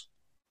goes,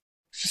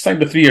 he's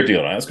signed a 3-year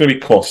deal, right? It's going to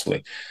be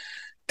costly.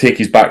 Take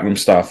his backroom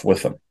staff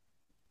with him.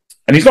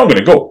 And he's not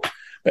going to go.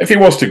 But if he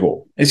was to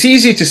go, it's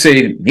easy to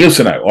say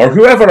Nielsen out or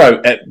whoever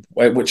out at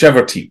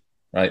whichever team,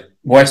 right?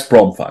 West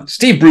Brom fans.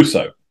 Steve Bruce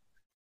out.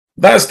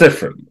 That's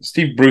different.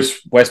 Steve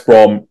Bruce, West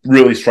Brom,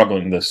 really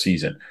struggling this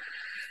season.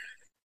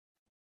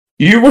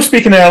 You were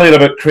speaking earlier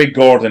about Craig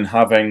Gordon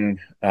having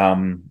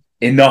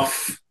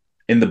enough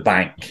in the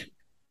bank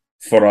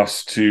for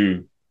us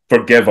to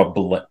forgive a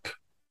blip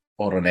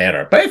or an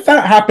error. But if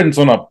that happens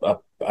on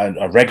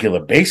a regular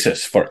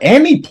basis for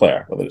any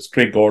player, whether it's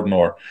Craig Gordon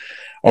or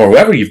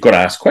whoever, you've got to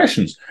ask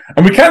questions.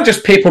 And we can't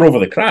just paper over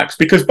the cracks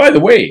because, by the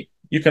way,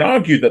 you can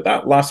argue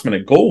that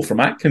last-minute goal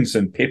from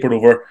Atkinson papered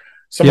over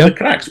some of the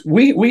cracks.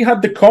 We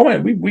had the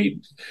comment,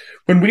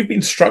 when we've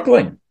been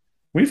struggling,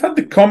 we've had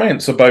the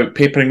comments about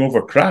papering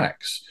over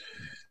cracks.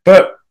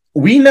 But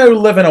we now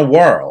live in a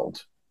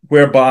world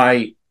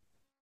whereby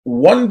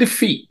one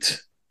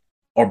defeat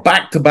or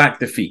back-to-back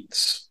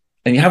defeats,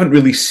 and you haven't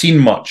really seen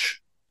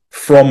much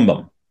from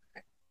them,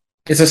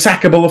 is a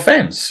sackable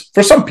offence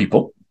for some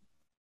people.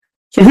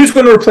 So who's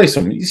going to replace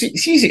him?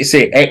 It's easy to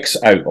say X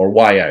out or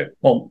Y out.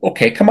 Well,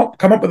 okay, come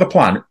up with a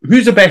plan.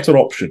 Who's a better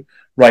option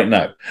right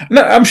now?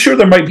 Now, I'm sure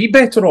there might be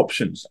better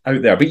options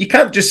out there, but you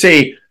can't just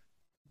say,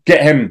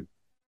 get him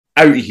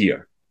out of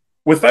here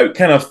without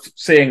kind of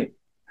saying,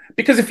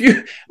 because if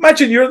you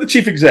imagine you're the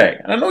chief exec,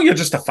 and I know you're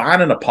just a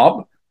fan in a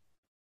pub,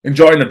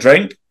 enjoying a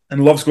drink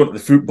and loves going to the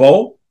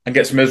football and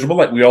gets miserable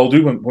like we all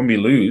do when we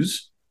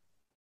lose,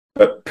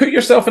 but put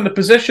yourself in the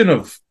position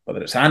of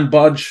whether it's Ann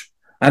Budge,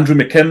 Andrew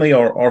McKinley,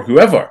 or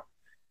whoever.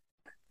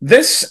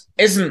 This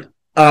isn't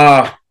 2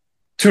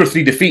 or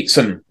 3 defeats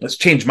and let's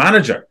change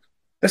manager.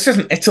 This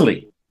isn't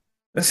Italy.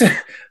 This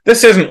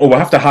isn't, we'll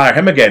have to hire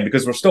him again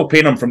because we're still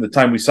paying him from the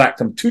time we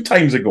sacked him 2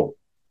 times ago.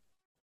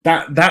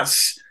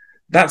 That's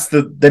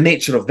the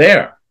nature of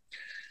there.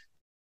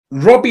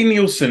 Robbie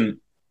Neilson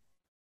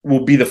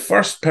will be the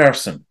first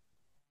person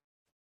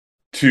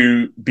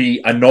to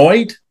be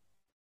annoyed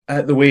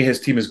at the way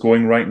his team is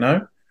going right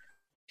now.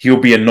 He'll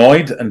be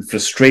annoyed and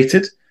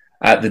frustrated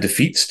at the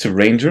defeats to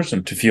Rangers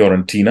and to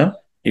Fiorentina.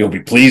 He'll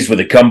be pleased with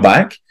the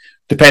comeback,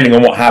 depending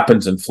on what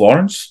happens in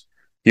Florence.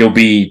 He'll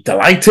be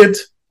delighted,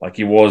 like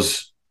he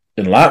was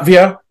in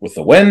Latvia, with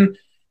the win.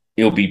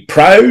 He'll be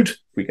proud if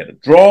we get a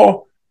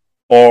draw,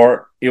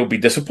 or he'll be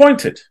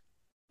disappointed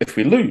if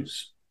we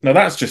lose. Now,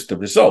 that's just the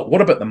result.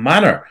 What about the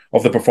manner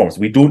of the performance?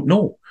 We don't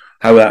know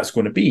how that's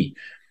going to be.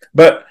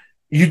 But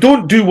you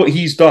don't do what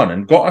he's done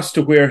and got us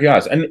to where he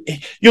has. And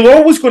you're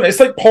always going to,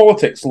 it's like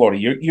politics, Laurie.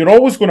 You're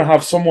always going to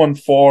have someone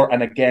for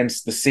and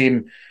against the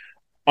same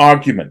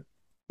argument.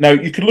 Now,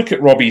 you can look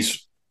at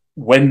Robbie's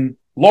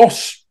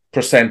win-loss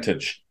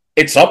percentage.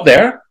 It's up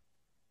there.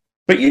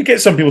 But you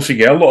get some people saying,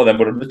 yeah, a lot of them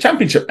were in the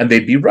championship, and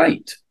they'd be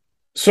right.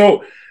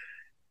 So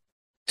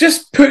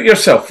just put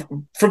yourself,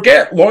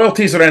 forget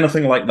loyalties or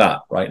anything like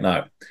that right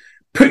now.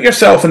 Put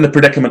yourself in the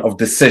predicament of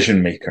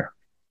decision maker.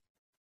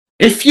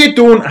 If you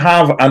don't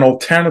have an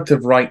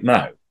alternative right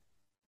now,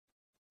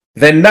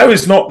 then now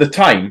is not the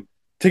time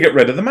to get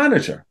rid of the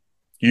manager.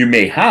 You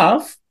may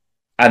have,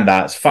 and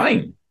that's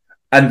fine.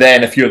 And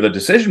then if you're the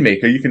decision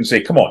maker, you can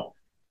say, come on,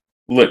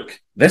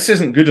 look, this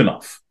isn't good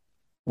enough.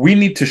 We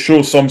need to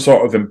show some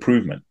sort of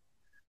improvement.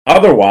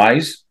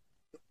 Otherwise,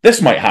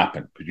 this might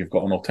happen because you've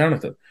got an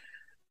alternative.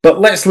 But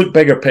let's look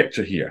bigger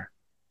picture here.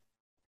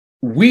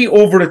 We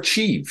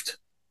overachieved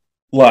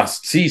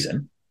last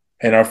season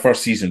in our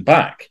first season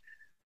back.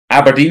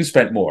 Aberdeen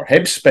spent more.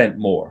 Hibs spent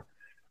more.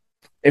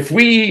 If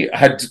we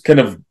had kind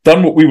of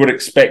done what we were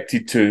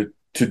expected to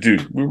do,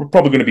 we were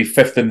probably going to be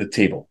 5th in the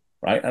table,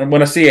 right? And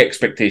when I say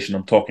expectation,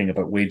 I'm talking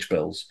about wage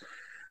bills.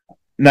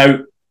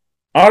 Now,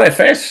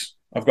 RFS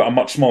have got a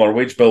much smaller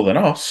wage bill than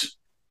us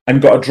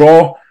and got a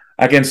draw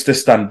against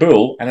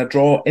Istanbul and a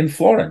draw in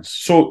Florence.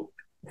 So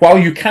while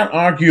you can't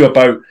argue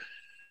about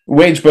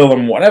wage bill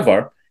and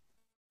whatever,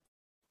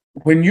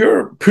 when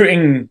you're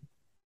putting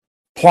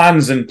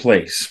plans in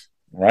place,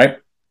 right,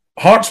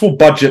 Hearts will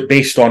budget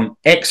based on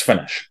X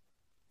finish,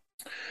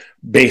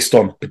 based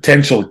on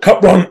potential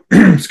cup run,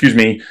 excuse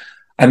me,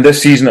 and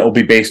this season it will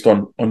be based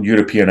on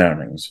European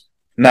earnings.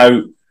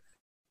 Now,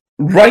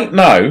 right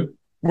now,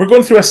 we're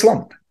going through a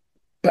slump.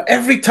 But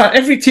every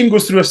team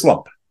goes through a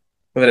slump.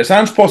 Whether it's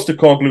Ange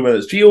Postecoglou, whether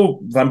it's Gio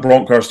Van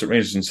Bronckhorst at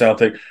Rangers and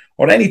Celtic,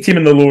 or any team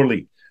in the lower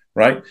league,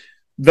 right?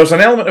 There's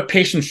an element of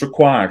patience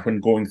required when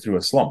going through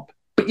a slump.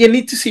 But you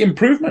need to see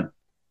improvement.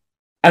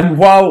 And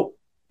while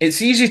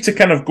it's easy to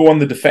kind of go on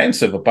the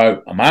defensive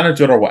about a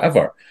manager or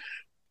whatever,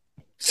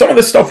 some of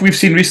the stuff we've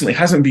seen recently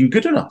hasn't been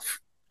good enough.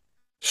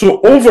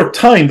 So over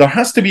time, there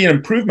has to be an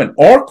improvement,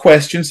 or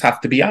questions have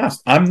to be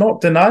asked. I'm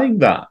not denying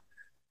that.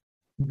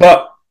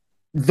 But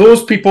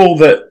those people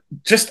that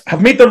just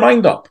have made their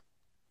mind up,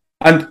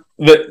 and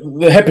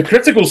the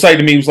hypocritical side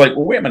of me was like,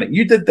 well, wait a minute,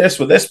 you did this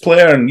with this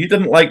player and you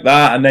didn't like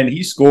that, and then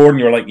he scored and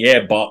you were like,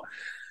 yeah, but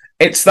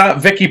it's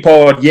that Vicky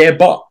Pod, yeah,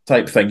 but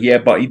type thing. Yeah,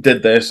 but he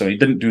did this or he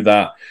didn't do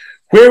that.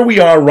 Where we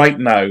are right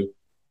now,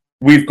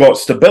 we've got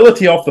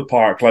stability off the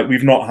park like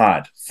we've not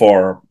had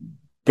for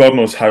God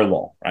knows how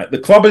long. Right? The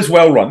club is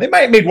well run. They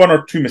might have made 1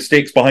 or 2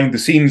 mistakes behind the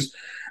scenes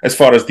as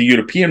far as the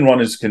European run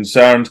is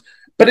concerned,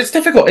 but it's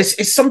difficult.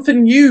 It's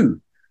something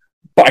new.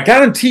 But I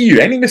guarantee you,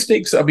 any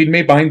mistakes that have been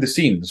made behind the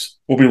scenes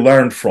will be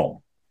learned from.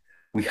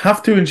 We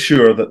have to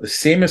ensure that the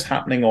same is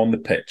happening on the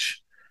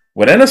pitch.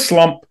 We're in a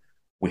slump.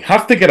 We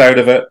have to get out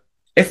of it.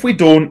 If we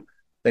don't,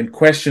 then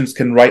questions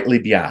can rightly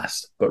be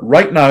asked. But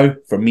right now,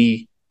 for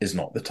me, is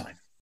not the time.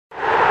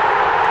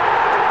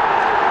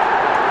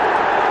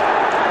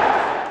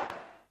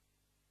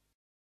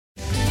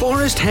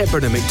 Forrest,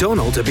 Hepburn and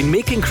McDonald have been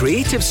making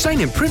creative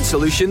sign and print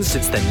solutions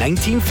since the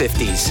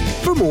 1950s.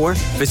 For more,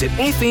 visit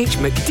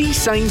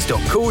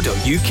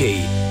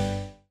fhmcdsigns.co.uk.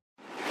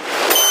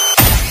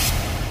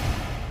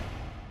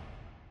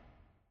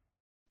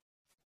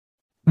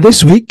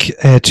 This week,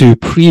 to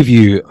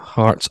preview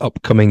Hearts'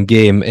 upcoming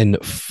game in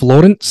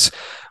Florence,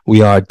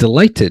 we are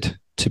delighted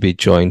to be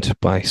joined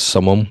by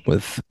someone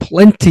with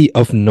plenty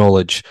of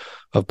knowledge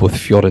of both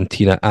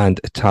Fiorentina and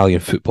Italian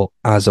football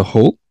as a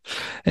whole.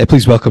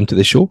 Please welcome to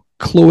the show,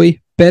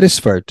 Chloe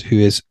Beresford, who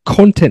is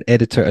content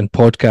editor and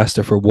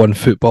podcaster for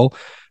OneFootball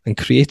and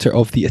creator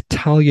of the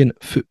Italian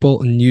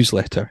Football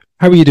Newsletter.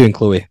 How are you doing,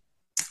 Chloe?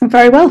 I'm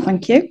very well,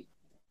 thank you.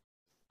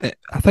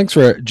 Thanks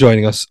for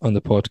joining us on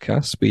the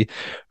podcast. We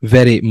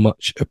very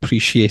much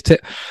appreciate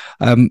it.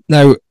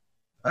 Now,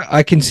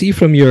 I can see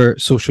from your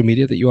social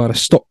media that you are a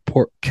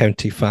Stockport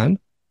County fan.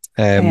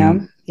 I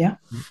am, yeah.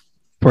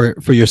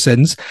 For your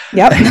sins.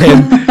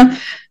 Yep.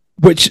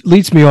 Which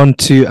leads me on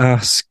to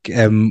ask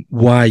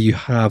why you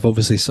have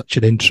obviously such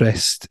an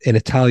interest in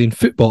Italian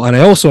football. And I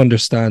also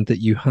understand that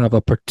you have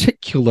a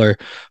particular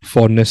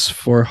fondness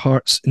for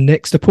Hearts'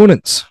 next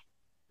opponents.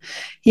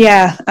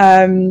 Yeah,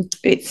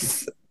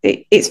 it's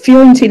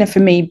Fiorentina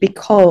for me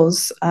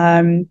because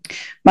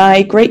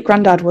my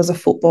great-granddad was a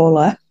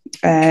footballer.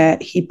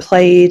 He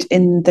played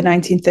in the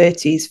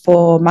 1930s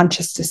for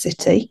Manchester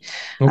City,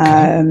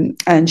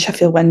 and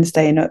Sheffield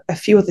Wednesday and a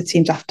few other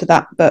teams after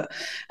that. But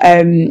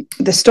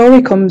the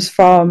story comes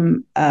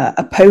from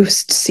a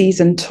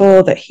post-season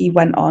tour that he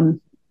went on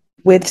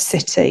with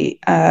City.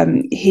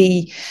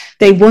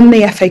 They won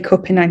the FA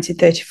Cup in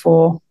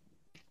 1934.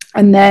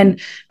 And then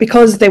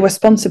because they were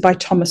sponsored by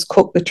Thomas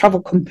Cook, the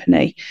travel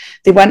company,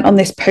 they went on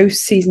this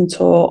post-season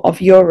tour of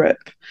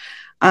Europe.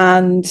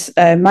 And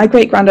my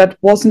great-granddad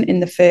wasn't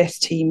in the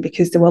first team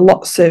because there were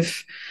lots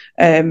of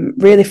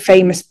really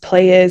famous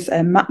players.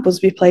 Matt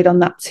Busby played on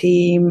that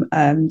team.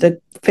 The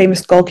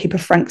famous goalkeeper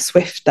Frank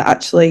Swift that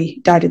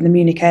actually died in the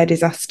Munich air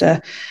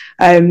disaster.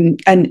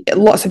 And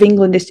lots of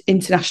England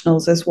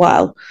internationals as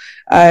well.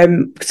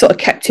 Sort of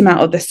kept him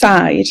out of the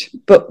side.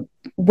 But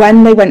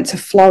when they went to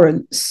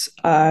Florence,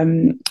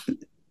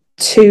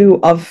 two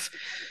of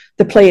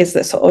the players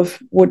that sort of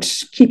would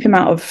keep him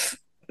out of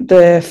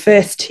the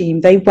first team,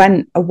 they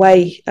went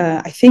away,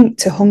 I think,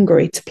 to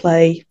Hungary to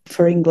play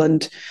for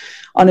England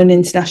on an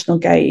international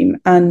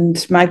game.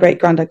 And my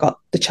great-granddad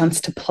got the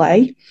chance to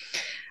play.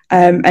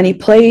 And he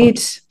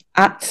played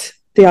at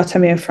the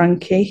Artemio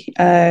Franchi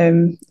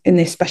in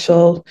this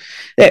special...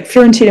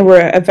 Fiorentina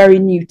were a very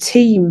new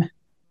team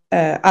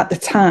at the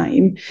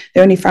time.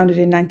 They only founded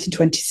in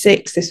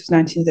 1926. This was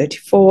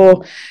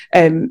 1934.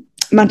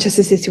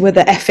 Manchester City were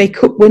the FA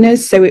Cup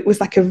winners, so it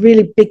was like a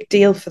really big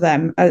deal for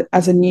them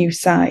as a new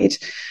side.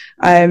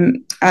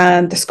 And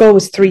the score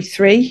was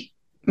 3-3.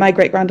 My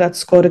great-granddad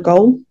scored a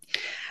goal.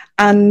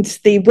 And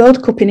the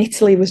World Cup in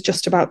Italy was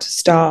just about to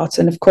start.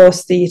 And of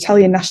course, the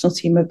Italian national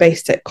team were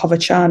based at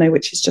Coverciano,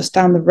 which is just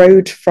down the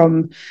road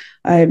from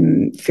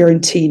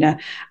Fiorentina.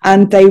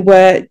 And they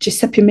were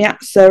Giuseppe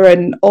Meazza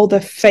and all the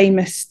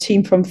famous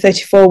team from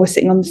 34 were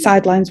sitting on the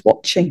sidelines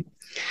watching.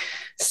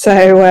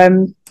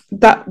 So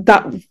that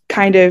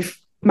kind of,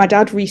 my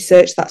dad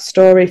researched that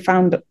story,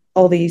 found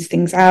all these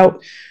things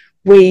out.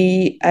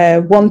 We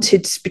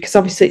wanted, because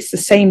obviously it's the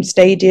same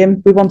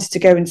stadium, we wanted to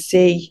go and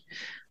see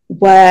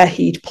where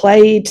he'd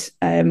played.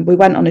 We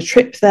went on a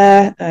trip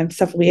there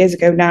several years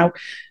ago now,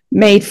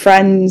 made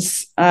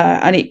friends,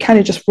 and it kind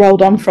of just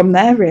rolled on from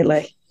there,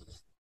 really.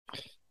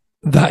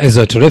 That is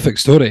a terrific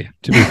story,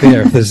 to be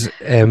fair. If there's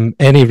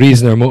any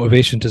reason or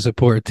motivation to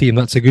support a team,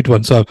 that's a good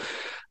one. So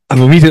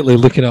I'm immediately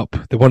looking up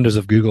the wonders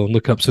of Google and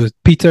looking up. So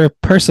Peter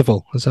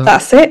Percival, is that?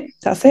 That's it.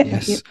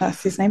 Yes. Yeah,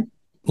 that's his name.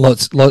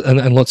 Lots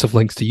of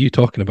links to you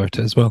talking about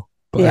it as well.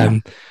 But yeah.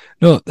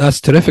 No, that's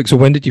terrific. So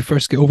when did you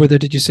first get over there,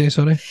 did you say,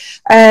 sorry?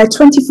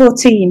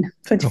 2014.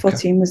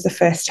 2014 was the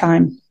first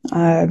time.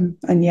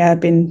 And yeah, I've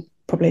been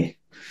probably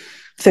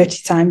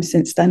 30 times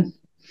since then.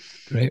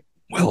 Great.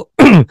 Well,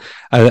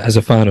 as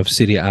a fan of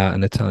Serie A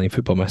and Italian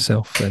football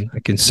myself, then I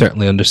can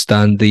certainly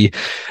understand the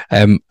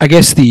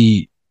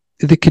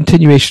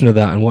continuation of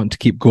that and wanting to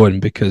keep going,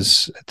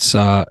 because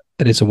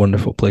it is a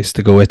wonderful place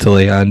to go,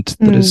 Italy, and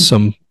there's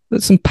some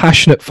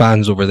passionate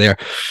fans over there.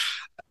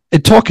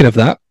 And talking of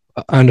that,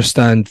 I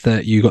understand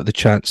that you got the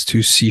chance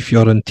to see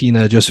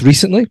Fiorentina just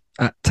recently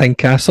at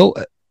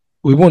Tynecastle.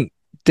 We won't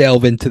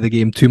delve into the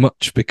game too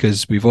much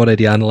because we've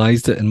already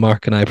analysed it, and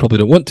Mark and I probably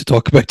don't want to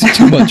talk about it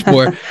too much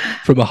more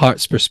from a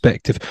Hearts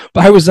perspective.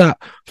 But how was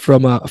that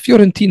from a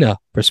Fiorentina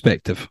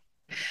perspective?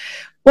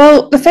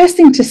 Well, the first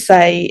thing to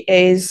say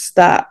is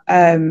that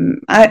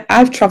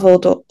I've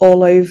travelled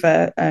all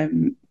over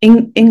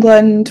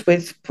England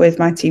with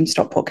my team,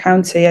 Stockport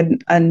County,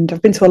 and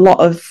I've been to a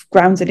lot of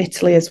grounds in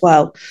Italy as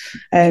well.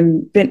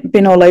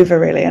 Been all over,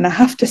 really. And I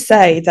have to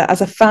say that as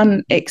a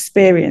fan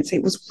experience,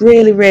 it was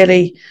really,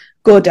 really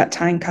good at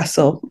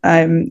Tynecastle.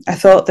 I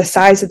thought the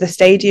size of the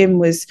stadium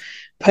was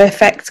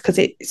perfect because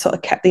it sort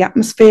of kept the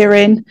atmosphere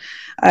in.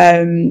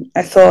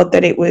 I thought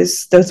that there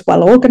was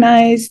well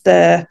organised.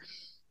 The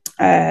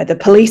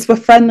police were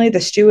friendly,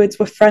 the stewards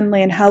were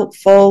friendly and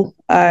helpful.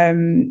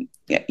 Everything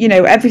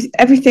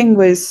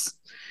was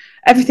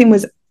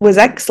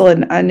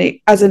excellent, and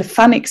as a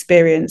fan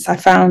experience, I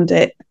found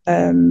it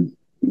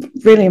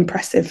really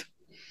impressive.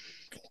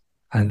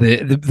 And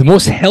the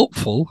most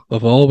helpful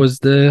of all was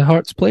the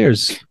Hearts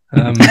players.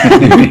 Who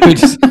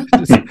just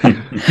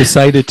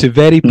decided to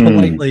very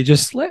politely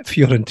just let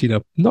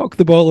Fiorentina knock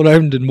the ball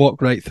around and walk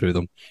right through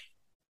them.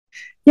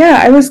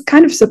 Yeah, I was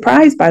kind of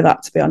surprised by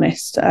that, to be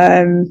honest.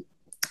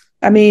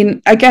 I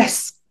mean, I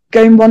guess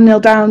going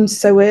 1-0 down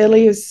so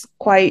early is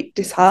quite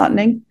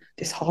disheartening.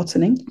 It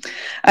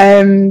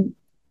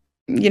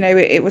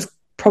was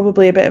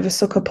probably a bit of a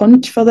sucker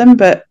punch for them,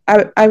 but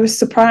I was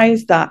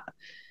surprised that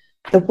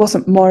there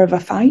wasn't more of a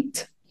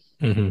fight.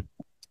 Mm-hmm.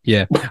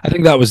 Yeah, I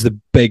think that was the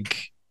big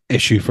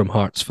issue from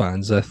Hearts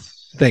fans. I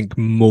think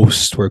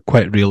most were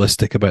quite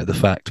realistic about the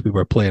fact we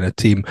were playing a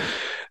team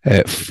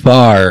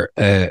far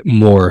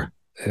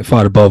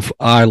above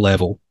our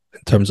level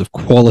in terms of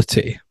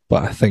quality.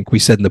 But I think we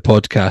said in the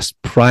podcast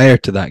prior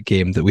to that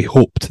game that we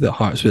hoped that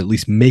Hearts would at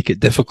least make it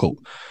difficult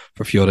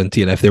for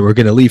Fiorentina. If they were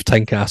going to leave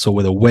Tynecastle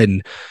with a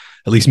win,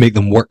 at least make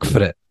them work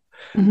for it.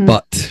 Mm-hmm.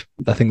 But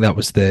I think that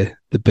was the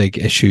big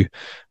issue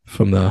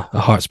from the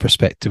Hearts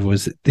perspective,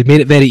 was that they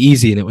made it very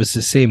easy, and it was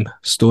the same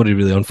story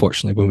really,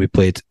 unfortunately, when we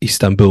played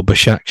Istanbul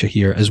Başakşehir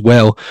here as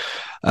well.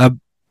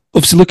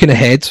 Obviously looking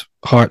ahead,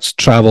 Hearts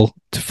travel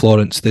to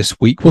Florence this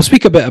week. We'll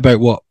speak a bit about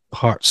what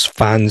Hearts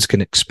fans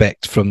can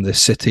expect from the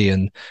city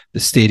and the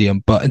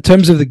stadium, but in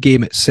terms of the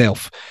game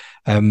itself,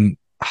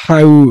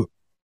 how,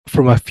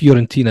 from a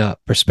Fiorentina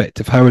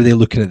perspective, how are they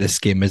looking at this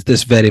game? Is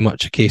this very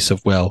much a case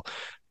of, well,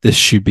 this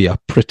should be a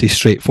pretty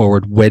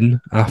straightforward win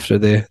after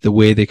the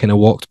way they kind of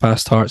walked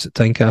past Hearts at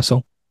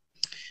Tynecastle?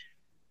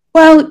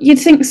 Well, you'd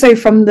think so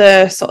from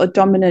the sort of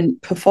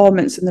dominant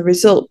performance and the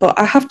result, but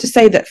I have to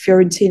say that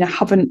Fiorentina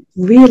haven't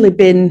really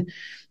been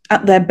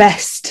at their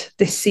best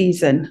this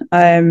season.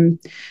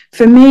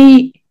 For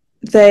me,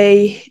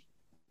 there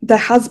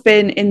has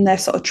been in their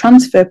sort of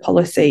transfer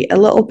policy a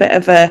little bit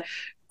of a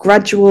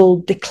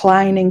gradual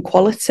decline in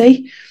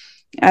quality.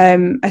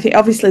 I think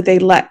obviously they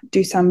let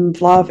Dusan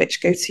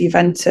Vlahovic go to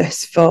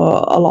Juventus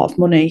for a lot of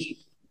money,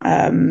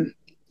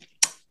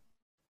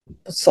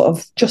 sort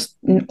of just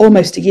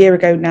almost a year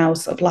ago now,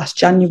 sort of last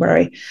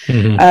January.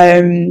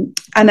 Mm-hmm.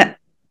 And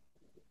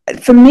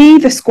for me,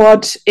 the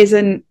squad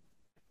isn't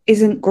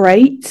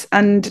great,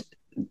 and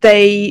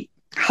they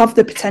have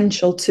the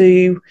potential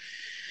to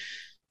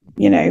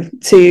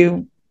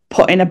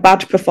put in a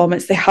bad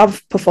performance. They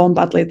have performed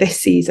badly this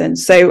season,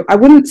 so I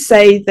wouldn't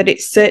say that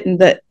it's certain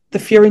that the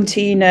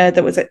Fiorentina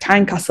that was at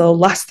Tynecastle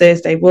last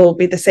Thursday will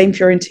be the same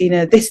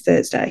Fiorentina this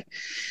Thursday.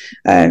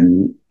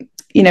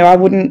 I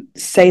wouldn't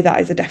say that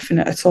is a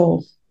definite at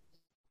all.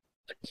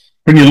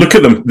 When you look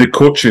at them, the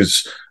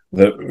coaches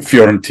that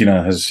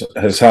Fiorentina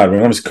has had,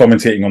 when I was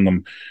commentating on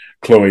them,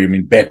 Chloe, I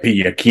mean,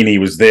 Beppe Iachini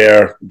was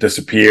there,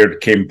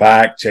 disappeared, came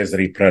back,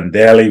 Cesare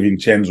Prandelli,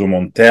 Vincenzo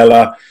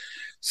Montella,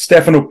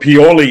 Stefano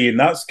Pioli, and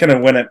that's kind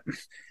of when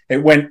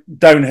it went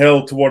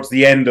downhill towards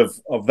the end of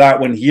that.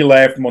 When he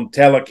left,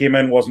 Montella came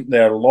in, wasn't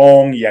there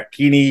long.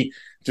 Iachini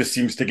just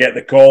seems to get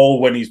the call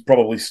when he's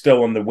probably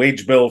still on the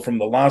wage bill from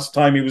the last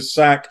time he was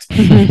sacked.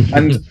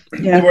 And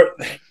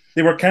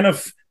they were kind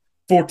of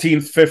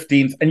 14th,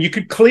 15th, and you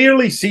could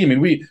clearly see, I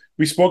mean,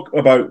 we spoke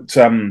about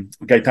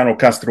Gaetano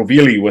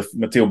Castrovilli with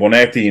Matteo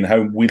Bonetti and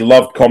how we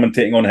loved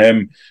commentating on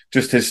him,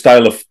 just his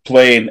style of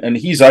playing, and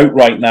he's out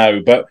right now.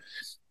 But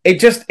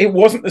it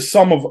wasn't the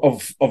sum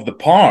of the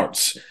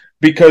parts,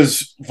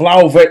 because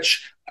Vlahovic,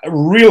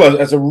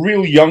 as a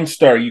real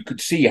youngster, you could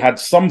see had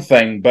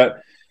something,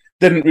 but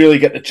didn't really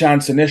get the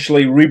chance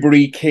initially.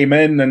 Ribery came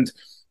in, and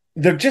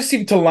there just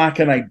seemed to lack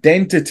an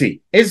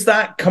identity. Is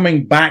that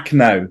coming back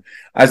now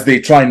as they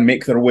try and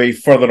make their way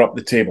further up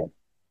the table?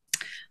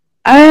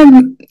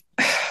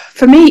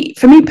 For me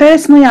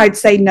personally, I'd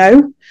say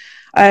no.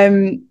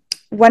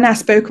 When I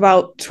spoke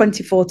about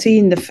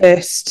 2014, the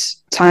first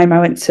time I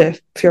went to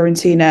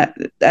Fiorentina,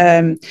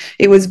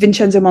 it was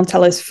Vincenzo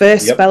Montella's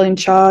first spell in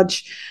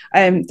charge.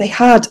 They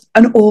had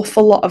an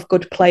awful lot of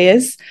good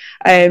players,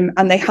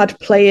 and they had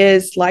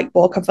players like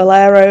Borja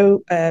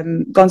Valero,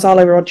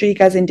 Gonzalo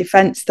Rodriguez in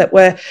defence that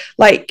were,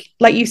 like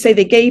you say,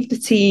 they gave the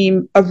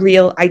team a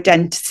real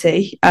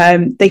identity.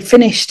 They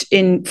finished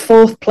in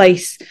 4th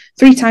place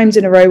 3 times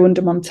in a row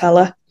under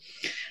Montella.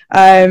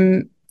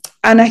 And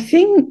I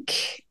think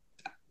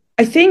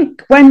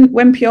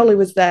when Pioli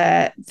was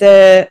there,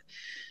 the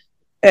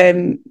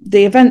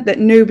event that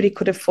nobody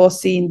could have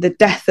foreseen, the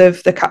death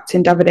of the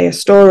captain Davide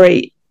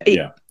Astori,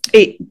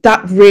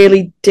 that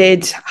really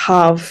did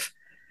have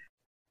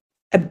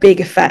a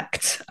big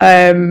effect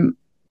on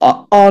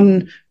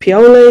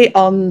Pioli,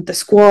 on the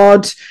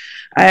squad,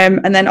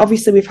 and then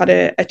obviously we've had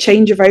a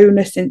change of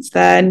owner since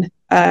then,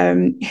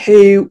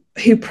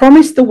 who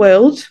promised the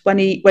world when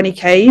he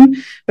came,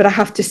 but I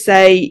have to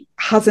say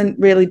hasn't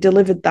really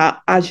delivered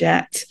that as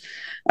yet.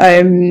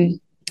 And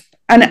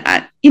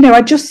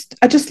I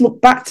just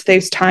look back to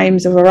those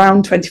times of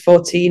around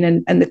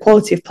 2014 and the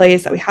quality of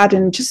players that we had,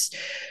 and just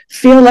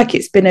feel like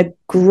it's been a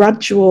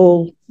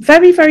gradual,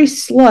 very, very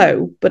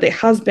slow, but it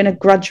has been a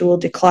gradual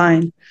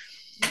decline.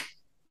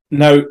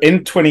 Now,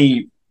 in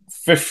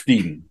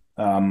 2015,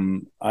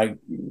 I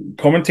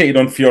commentated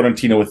on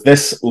Fiorentina with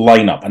this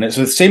lineup, and it's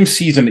the same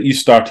season that you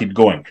started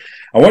going.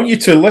 I want you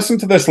to listen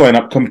to this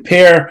lineup,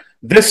 compare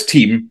this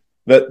team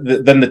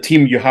than the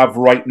team you have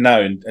right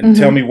now, and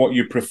tell me what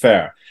you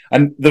prefer.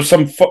 And there's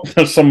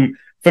some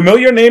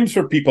familiar names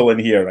for people in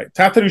here, right?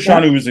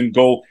 Tatarusanu was in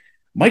goal.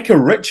 Micah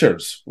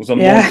Richards was on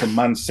loan Yeah. from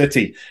Man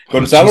City. Oh,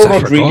 Gonzalo jeez, I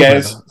forgot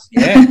Rodriguez, about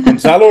that.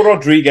 Gonzalo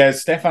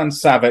Rodriguez, Stefan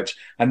Savic,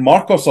 and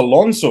Marcos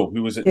Alonso,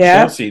 who was at Yeah.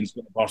 Chelsea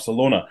instead of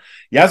Barcelona.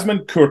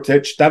 Yasmin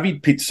Kurtic,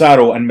 David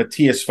Pizarro, and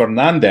Matias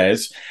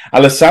Fernandez,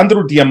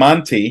 Alessandro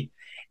Diamante,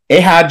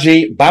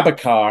 Ehaji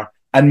Babacar,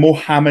 and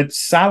Mohamed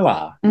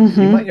Salah.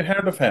 You might have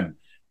heard of him.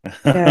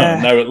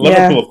 Yeah. Now at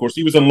Liverpool, of course,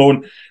 he was on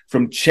loan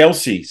from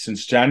Chelsea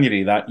since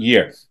January that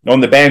year. On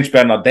the bench,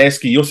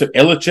 Bernardeschi, Josip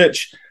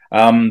Ilicic,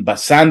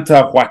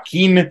 Basanta,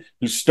 Joaquin,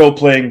 who's still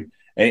playing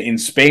in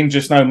Spain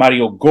just now,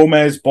 Mario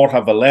Gomez,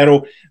 Borja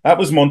Valero. That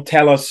was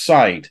Montella's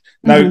side.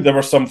 Now, there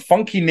were some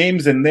funky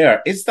names in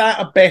there. Is that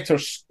a better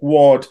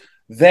squad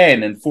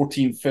then in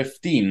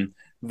 14-15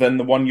 than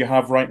the one you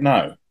have right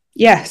now?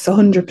 Yes,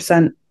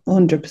 100%.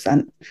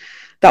 100%.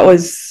 That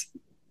was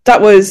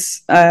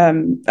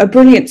a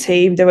brilliant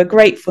team. They were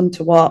great fun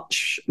to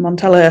watch.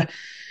 Montella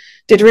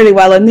did really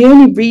well. And the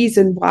only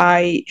reason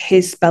why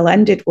his spell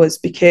ended was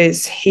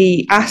because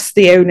he asked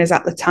the owners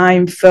at the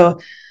time for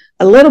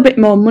a little bit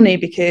more money,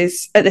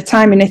 because at the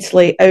time in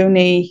Italy,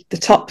 only the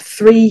top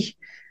 3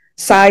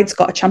 sides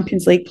got a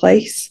Champions League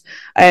place,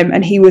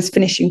 and he was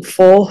finishing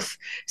 4th.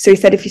 So he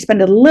said, if you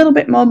spend a little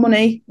bit more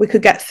money, we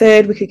could get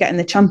 3rd, we could get in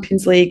the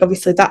Champions League.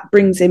 Obviously, that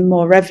brings in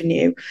more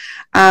revenue.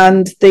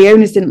 And the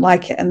owners didn't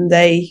like it, and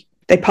they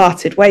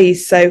parted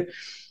ways. So,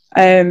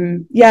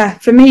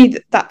 for me,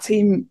 that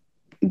team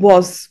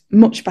was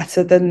much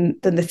better than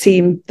the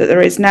team that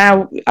there is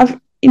now. I've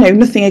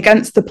nothing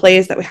against the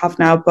players that we have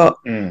now, but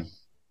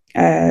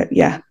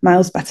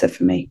miles better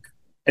for me.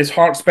 Is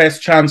Hearts'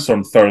 best chance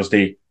on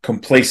Thursday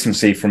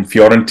complacency from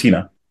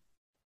Fiorentina?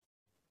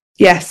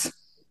 Yes.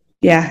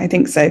 Yeah, I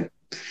think so.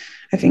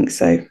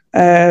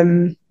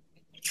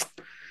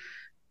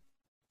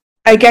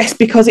 I guess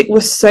because it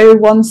was so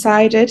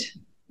one-sided,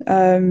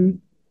 they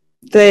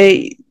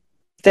and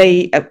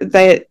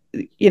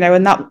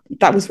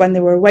that was when they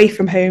were away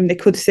from home. They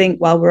could think,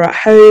 well, we're at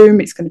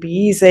home, it's going to be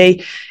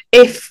easy.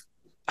 If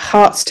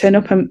Hearts turn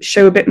up and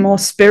show a bit more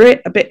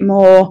spirit, a bit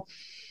more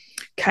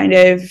kind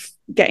of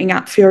getting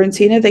at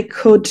Fiorentina, they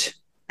could.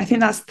 I think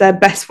that's their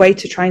best way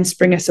to try and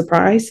spring a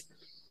surprise.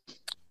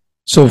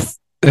 So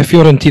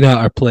Fiorentina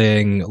are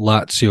playing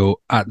Lazio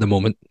at the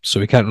moment,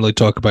 so we can't really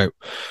talk about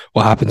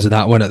what happens in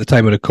that one. At the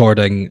time of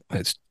recording,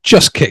 it's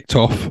just kicked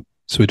off,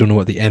 so we don't know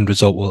what the end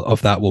result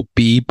of that will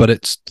be, but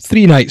it's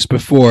 3 nights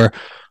before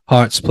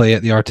Hearts play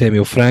at the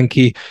Artemio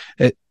Franchi.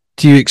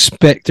 Do you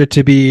expect there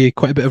to be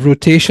quite a bit of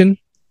rotation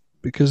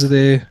because of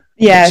the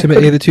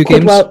proximity of the two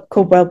games?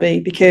 Could well be,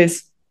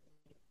 because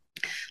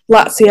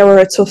Lazio are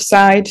a tough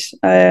side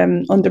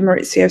under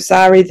Maurizio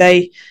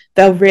Sarri.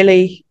 They'll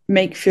really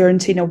make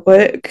Fiorentina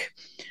work.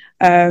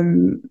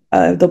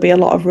 There'll be a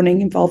lot of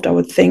running involved, I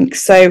would think.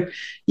 So,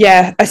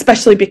 yeah,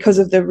 especially because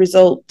of the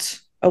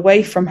result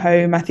away from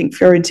home, I think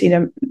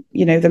Fiorentina,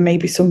 there may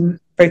be some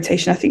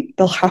rotation. I think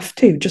they'll have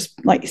to,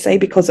 just like you say,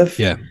 because of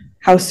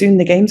how soon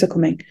the games are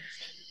coming.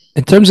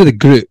 In terms of the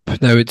group,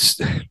 now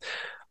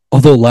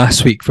although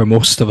last week for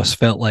most of us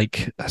felt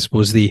like, I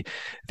suppose, the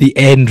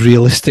end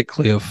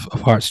realistically of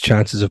Hearts'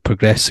 chances of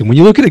progressing, when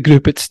you look at the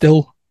group, it's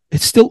still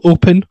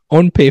open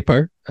on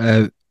paper.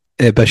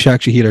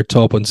 Başakşehir are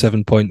top on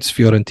 7 points,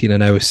 Fiorentina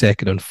now is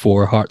second on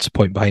 4, Hearts a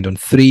point behind on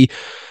 3,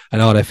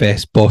 and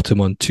RFS bottom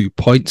on 2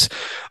 points.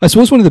 I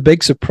suppose one of the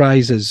big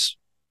surprises,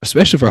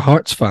 especially for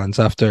Hearts fans,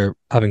 after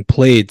having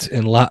played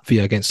in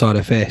Latvia against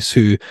RFS,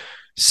 who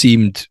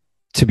seemed,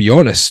 to be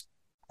honest,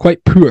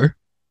 quite poor.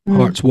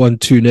 Hearts won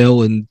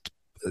 2-0, and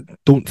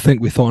don't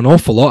think we thought an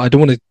awful lot. I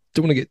don't want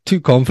to get too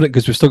confident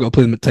because we've still got to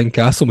play them at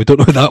Tynecastle and we don't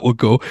know how that will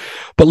go.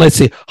 But let's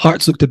say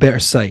Hearts looked a better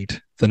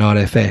side than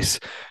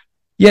RFS.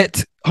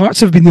 Yet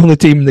Hearts have been the only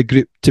team in the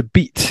group to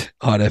beat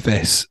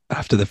RFS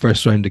after the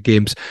first round of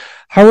games.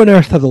 How on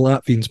earth have the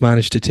Latvians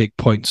managed to take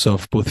points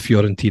off both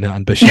Fiorentina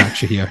and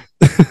Başakşehir?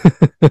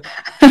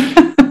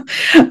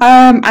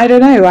 I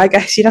don't know. I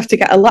guess you'd have to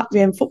get a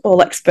Latvian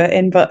football expert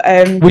in, but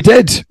we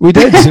did.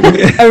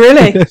 Oh,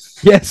 really?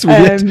 Yes, we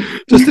did.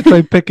 Just to try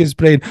and pick his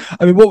brain.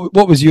 I mean,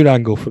 what was your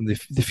angle from the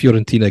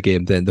Fiorentina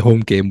game then, the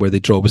home game where they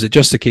draw? Was it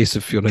just a case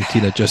of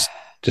Fiorentina just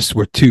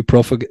were too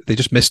profligate? They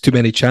just missed too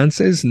many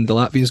chances, and the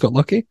Latvians got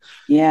lucky?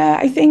 Yeah,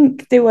 I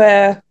think they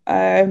were.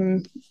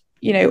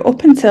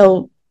 Up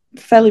until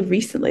fairly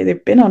recently,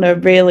 they've been on a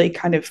really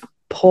kind of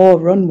poor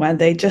run where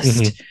they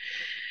just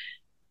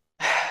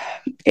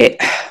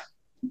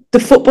the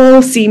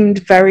football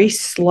seemed very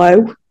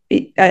slow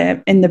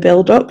in the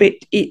build-up.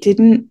 It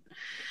didn't.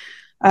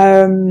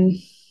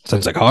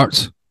 Sounds like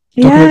Hearts.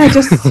 Yeah,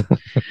 just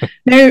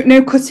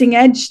no cutting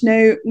edge,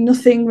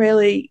 nothing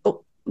really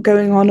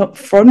going on up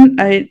front.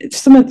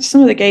 Some of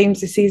the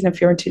games this season of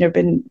Fiorentina have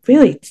been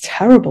really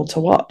terrible to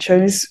watch. I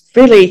was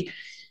really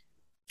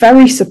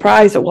very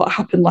surprised at what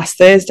happened last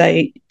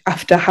Thursday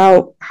after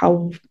how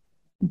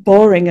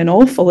boring and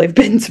awful they've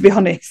been, to be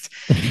honest.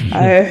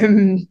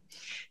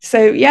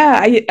 So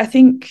yeah, I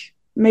think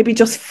maybe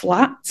just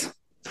flat,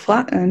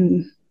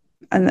 and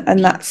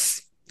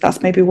that's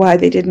maybe why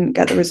they didn't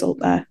get the result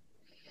there.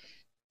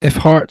 If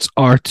Hearts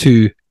are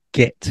to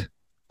get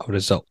a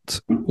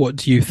result, what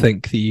do you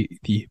think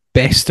the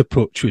best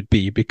approach would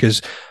be?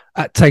 Because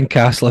at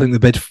Tynecastle, I think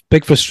the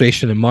big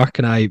frustration, and Mark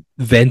and I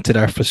vented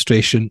our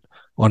frustration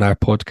on our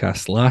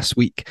podcast last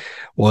week,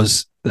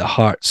 was that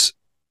Hearts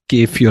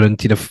gave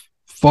Fiorentina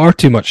far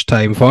too much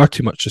time, far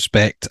too much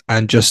respect,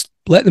 and just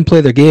let them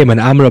play their game. And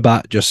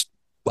Amrabat just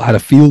had a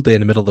field day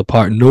in the middle of the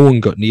park. No one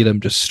got near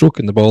him, just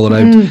stroking the ball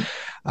around.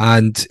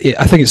 And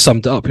I think it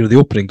summed it up. The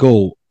opening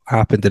goal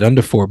happened in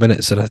under 4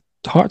 minutes, and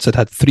Hearts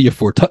had 3 or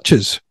 4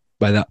 touches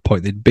by that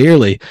point. They'd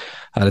barely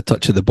had a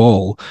touch of the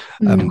ball.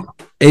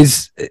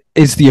 Is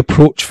the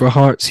approach for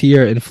Hearts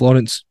here in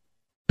Florence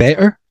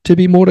better to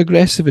be more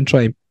aggressive and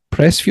try and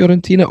press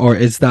Fiorentina, or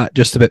is that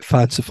just a bit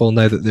fanciful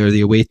now that they're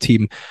the away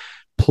team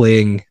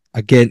playing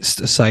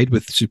against a side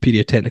with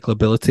superior technical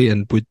ability,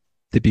 and would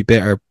they be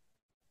better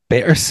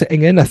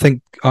sitting in? I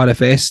think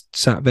RFS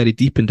sat very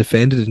deep and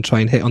defended and try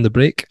and hit on the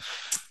break.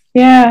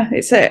 Yeah,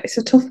 it's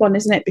a tough one,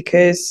 isn't it?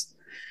 Because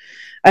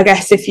I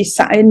guess if you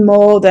sat in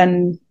more,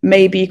 then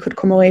maybe you could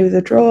come away with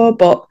a draw.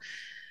 But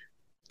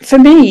for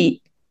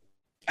me,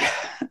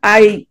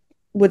 I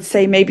would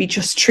say maybe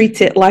just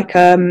treat it like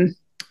a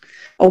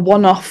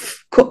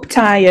one-off cup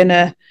tie and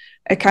a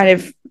kind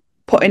of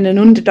put in an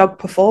underdog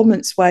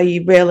performance where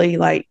you really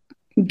like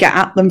get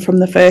at them from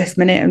the first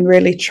minute and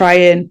really try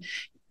and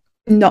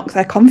knock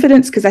their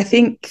confidence. Because I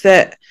think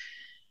that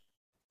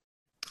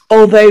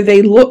although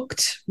they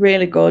looked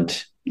really good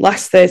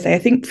last Thursday, I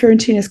think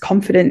Fiorentina's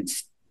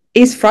confidence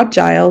is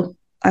fragile.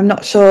 I'm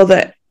not sure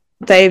that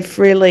they've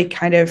really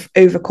kind of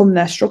overcome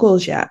their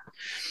struggles yet.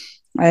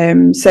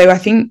 So I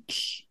think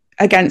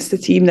against the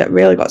team that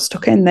really got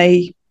stuck in,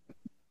 they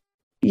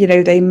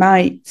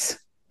might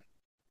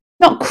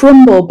not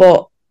crumble,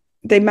 but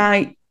they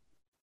might,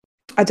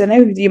 I don't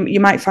know, you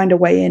might find a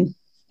way in.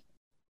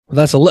 Well,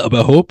 that's a little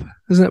bit of hope,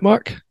 isn't it,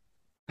 Mark?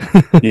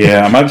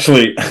 Yeah,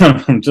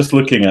 I'm just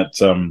looking at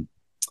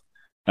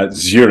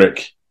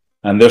Zurich,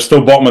 and they're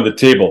still bottom of the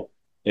table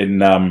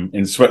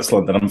in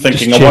Switzerland, and I'm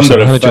thinking, I wonder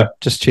if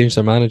just changed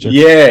their manager.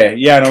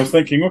 Yeah, and I was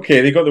thinking,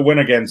 okay, they got the win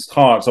against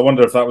Hearts. I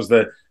wonder if that was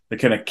the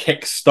kind of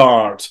kick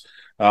start,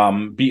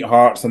 beat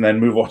Hearts and then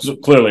move on. So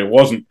clearly, it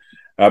wasn't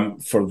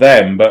for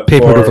them, but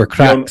papered over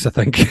cracks. I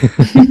think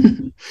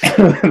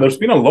there's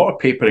been a lot of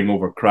papering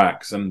over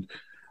cracks, and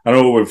I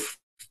know we've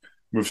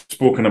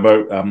spoken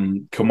about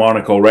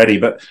Kilmarnock already,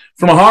 but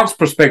from a Hearts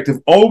perspective,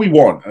 all we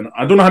want, and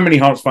I don't know how many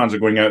Hearts fans are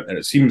going out there,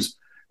 it seems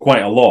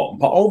quite a lot,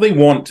 but all they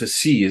want to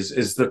see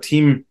is their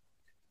team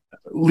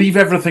leave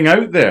everything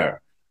out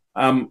there.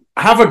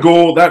 Have a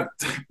go. That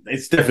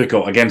it's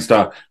difficult against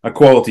a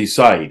quality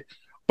side,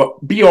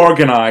 but be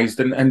organised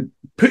and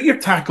put your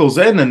tackles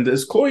in. And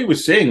as Chloe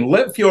was saying,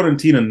 let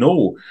Fiorentina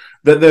know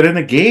that they're in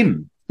a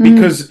game,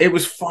 because it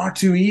was far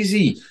too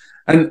easy.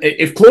 And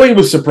if Chloe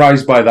was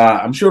surprised by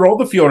that, I'm sure all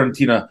the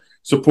Fiorentina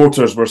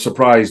supporters were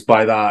surprised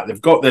by that.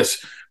 They've got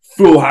this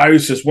full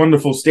house, this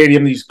wonderful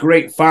stadium, these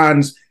great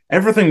fans.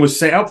 Everything was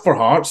set up for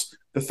Hearts.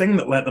 The thing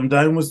that let them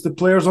down was the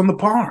players on the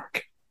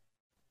park.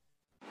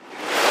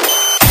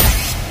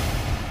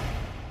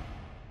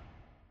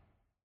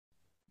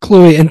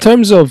 Chloe, in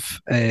terms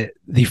of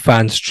the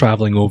fans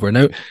travelling over,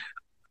 now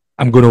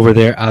I'm going over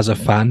there as a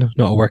fan,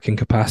 not a working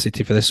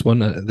capacity for this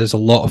one. There's a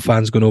lot of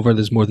fans going over.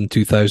 There's more than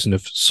 2,000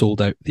 have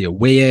sold out the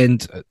away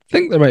end. I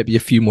think there might be a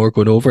few more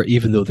going over,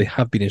 even though they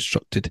have been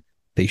instructed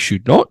they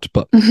should not.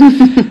 But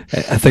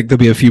I think there'll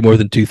be a few more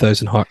than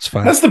 2,000 Hearts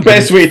fans. That's the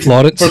best way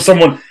for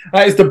someone.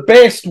 That is the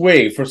best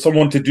way for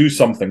someone to do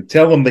something.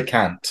 Tell them they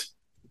can't.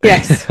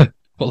 Yes.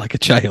 Well, like a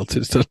child.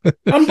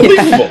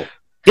 Unbelievable.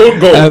 Don't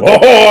go.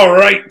 All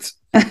right.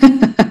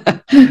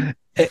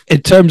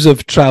 In terms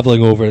of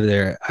travelling over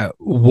there,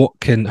 what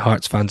can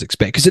Hearts fans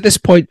expect? Because at this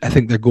point, I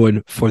think they're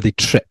going for the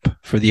trip,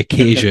 for the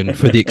occasion,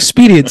 for the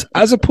experience,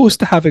 as opposed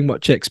to having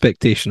much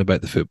expectation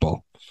about the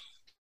football.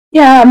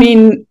 Yeah, I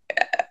mean,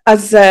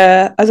 as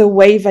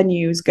away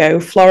venues go,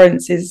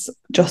 Florence is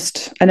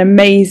just an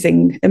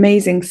amazing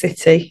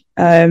city.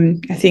 I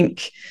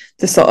think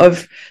the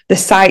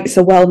sites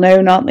are well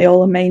known, aren't they?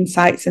 All the main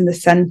sites in the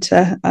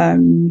centre,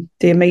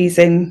 the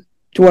amazing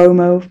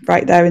Duomo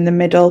right there in the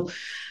middle,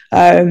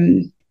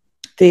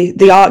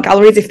 the art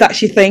galleries, if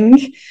that's your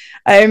thing.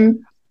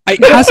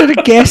 Hazard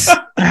a guess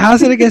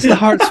the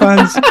Hearts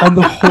fans on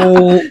the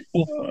whole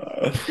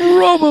will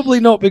probably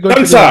not be going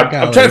to the art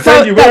gallery. I'm trying to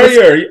find you. Where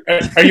are you?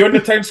 Are you in the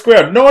town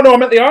square? No,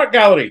 I'm at the art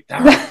gallery.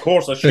 Damn, of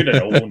course, I should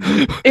have known.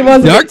 It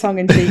was a bit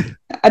tongue-in-cheek.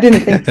 I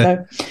didn't think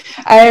so.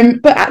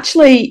 But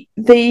actually,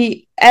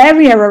 the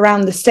area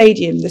around the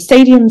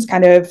stadium's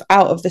kind of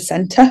out of the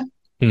centre.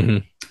 Mm-hmm.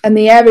 And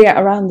the area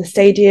around the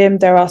stadium,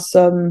 there are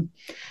some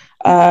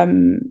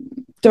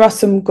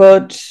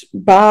good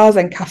bars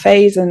and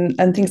cafes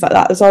and things like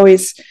that. There's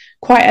always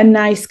quite a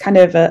nice kind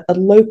of a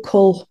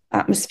local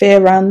atmosphere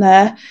around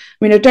there. I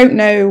mean, I don't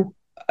know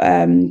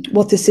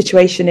what the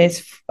situation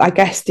is. I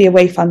guess the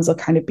away fans will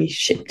kind of be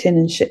shipped in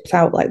and shipped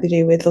out like they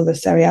do with other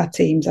Serie A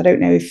teams. I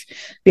don't know if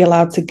they'll be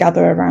allowed to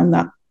gather around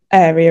that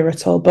area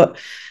at all. But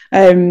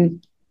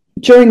during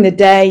the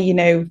day,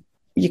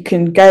 you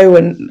can go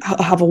and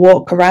have a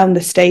walk around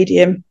the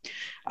stadium.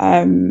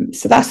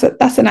 So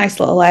that's a nice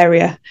little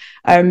area.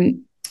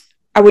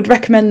 I would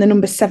recommend the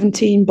number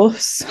 17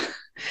 bus.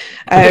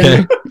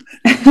 Okay.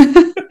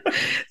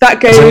 That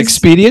goes. Is it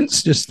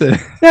experience?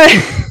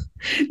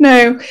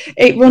 No,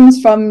 it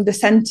runs from the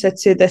centre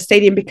to the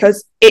stadium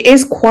because it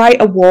is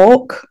quite a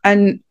walk,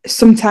 and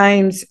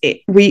sometimes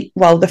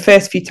the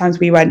first few times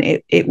we went,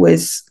 it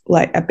was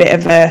like a bit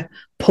of a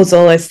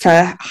puzzle as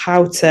to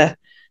how to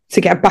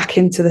get back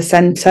into the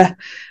centre.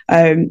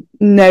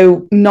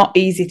 No, not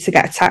easy to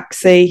get a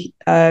taxi.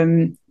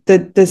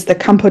 There's the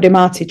Campo de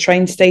Marte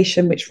train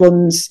station, which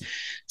runs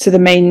to the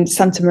main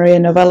Santa Maria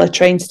Novella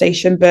train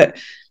station, but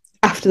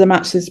after the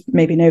match, there's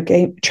maybe no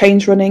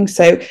trains running.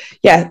 So,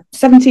 yeah,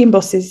 17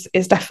 buses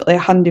is definitely a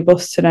handy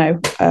bus to know.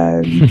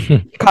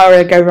 You can't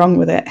really go wrong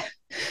with it.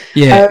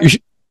 Yeah,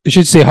 you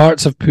should say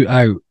Hearts have put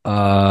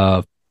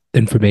out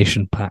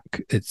information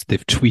pack.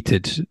 They've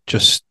tweeted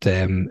just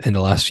in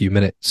the last few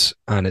minutes,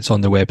 and it's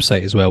on their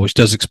website as well, which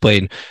does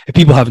explain. If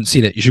people haven't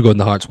seen it, you should go on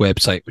the Hearts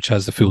website, which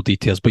has the full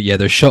details. But yeah,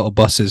 there's shuttle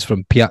buses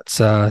from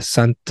Piazza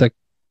Santa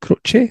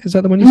Croce. Is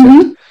that the one you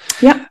said?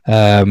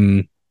 Yeah.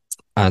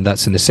 And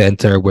that's in the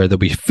centre, where there'll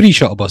be free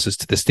shuttle buses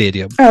to the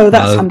stadium. Oh,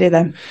 that's handy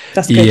then.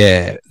 That's good.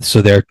 Yeah,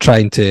 so they're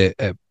trying to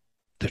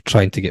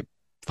get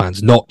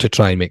fans not to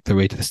try and make their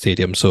way to the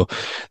stadium. So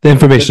the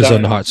information is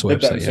on the Hearts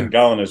website. In St.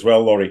 Gallen as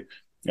well, Laurie,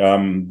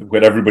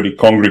 where everybody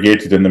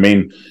congregated in the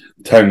main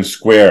town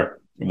square.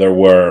 There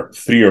were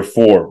 3 or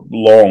 4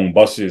 long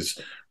buses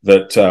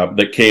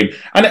that came,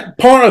 and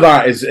part of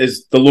that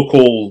is the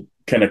local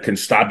kind of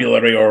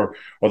constabulary or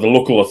the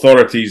local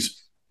authorities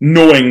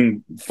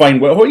knowing fine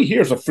well, oh,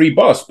 here's a free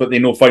bus, but they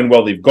know fine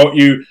well they've got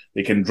you.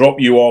 They can drop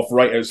you off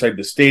right outside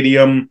the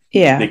stadium.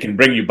 Yeah. They can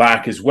bring you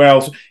back as well.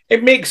 So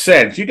it makes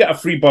sense. You get a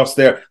free bus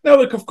there. Now,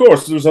 look, of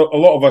course, there's a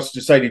lot of us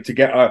decided to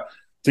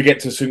get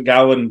to St.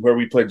 Gallen, where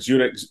we played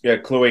Zurich,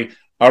 Chloe,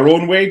 our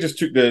own way, just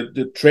took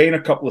the train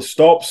a couple of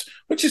stops,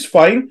 which is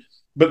fine.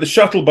 But the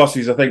shuttle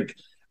buses, I think,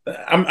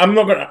 I'm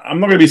not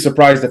gonna be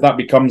surprised if that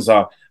becomes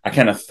a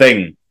kind of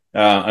thing.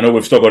 I know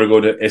we've still got to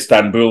go to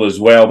Istanbul as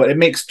well, but it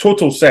makes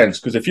total sense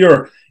because if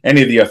you're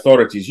any of the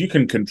authorities, you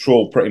can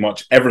control pretty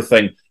much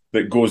everything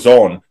that goes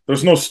on.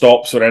 There's no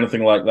stops or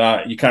anything like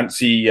that. You can't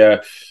see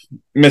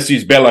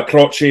Mrs. Bella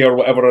Croce or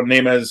whatever her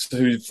name is,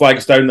 who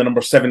flags down the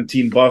number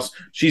 17 bus.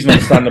 She's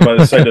not standing by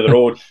the side of the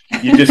road.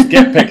 You just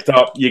get picked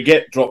up, you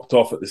get dropped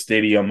off at the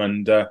stadium,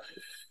 and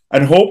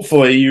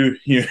hopefully you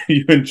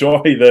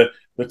enjoy the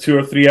 2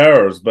 or 3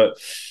 hours. But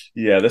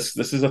yeah, this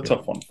is a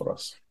tough one for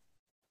us.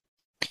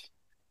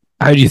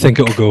 How do you think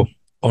it'll go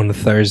on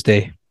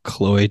Thursday,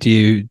 Chloe? Do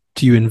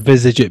you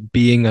envisage it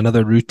being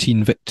another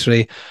routine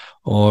victory,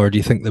 or do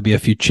you think there'll be a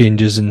few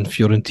changes and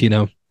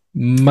Fiorentina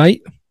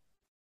might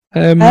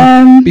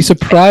be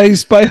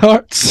surprised by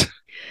Hearts?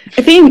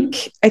 I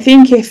think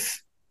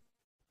if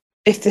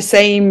the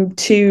same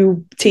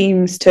 2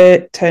 teams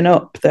turn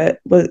up that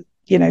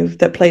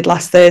played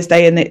last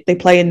Thursday and they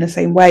play in the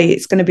same way,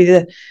 it's going to be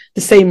the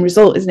same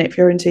result, isn't it?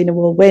 Fiorentina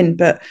will win,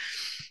 but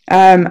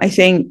I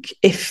think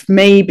if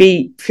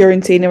maybe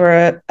Fiorentina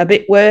are a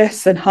bit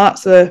worse and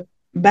Hearts are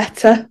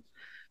better,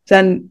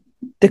 then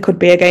there could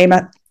be a game.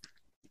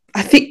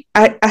 I think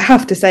I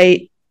have to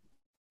say,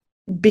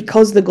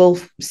 because the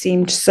gulf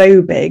seemed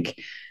so big,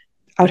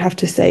 I would have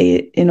to say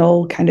in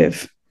all kind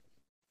of.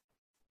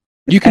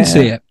 You can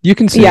say it. You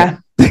can say it.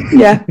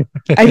 Yeah.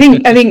 I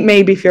think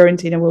maybe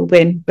Fiorentina will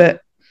win,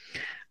 but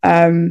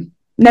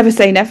never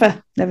say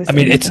never. Never.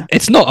 Say never.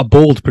 It's not a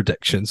bold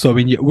prediction, so I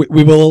mean,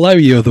 we will allow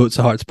you, although it's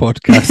a Hearts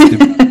podcast,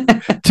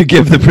 to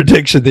give the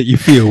prediction that you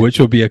feel, which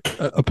will be a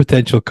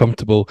potential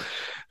comfortable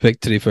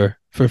victory for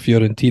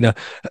Fiorentina.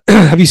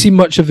 Have you seen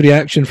much of the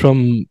reaction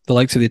from the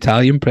likes of the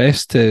Italian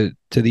press to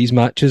these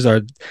matches?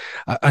 Or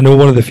I know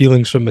one of the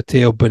feelings from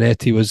Matteo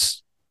Bonetti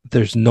was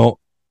there's not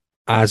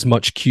as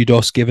much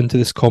kudos given to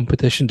this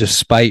competition,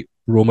 despite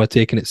Roma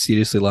taking it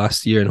seriously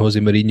last year and Jose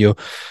Mourinho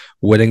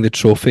winning the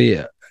trophy.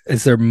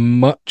 Is there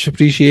much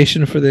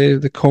appreciation for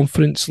the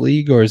Conference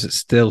League, or is it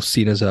still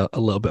seen as a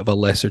little bit of a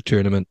lesser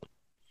tournament?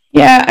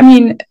 Yeah, I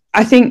mean,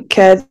 I think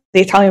the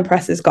Italian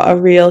press has got a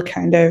real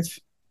kind of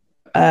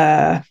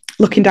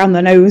looking down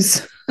the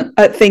nose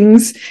at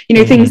things,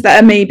 things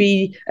that are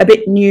maybe a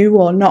bit new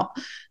or not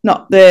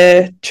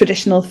the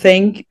traditional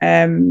thing.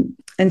 And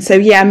so,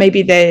 yeah,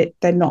 maybe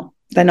they're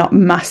not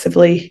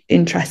massively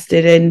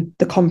interested in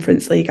the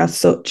Conference League as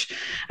such,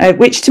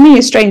 which to me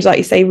is strange. Like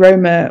you say,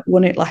 Roma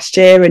won it last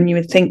year, and you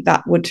would think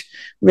that would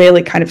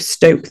really kind of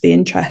stoke the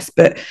interest.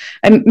 But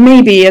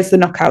maybe as the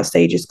knockout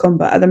stages come,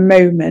 but at the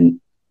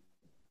moment,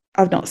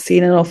 I've not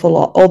seen an awful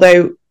lot.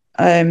 Although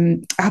I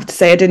have to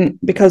say, I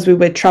didn't, because we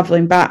were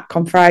travelling back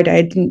on Friday,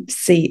 I didn't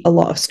see a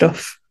lot of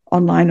stuff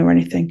online or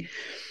anything.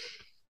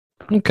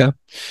 Okay.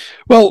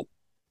 Well,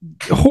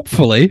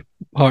 hopefully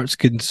Hearts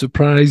can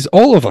surprise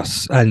all of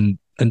us and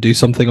do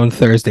something on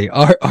Thursday.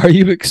 Are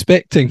you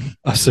expecting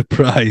a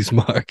surprise,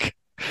 Mark?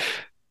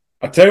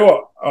 I tell you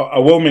what, I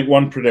will make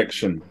one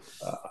prediction.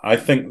 I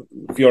think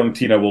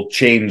Fiorentina will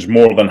change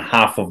more than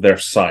half of their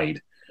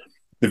side.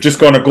 They've just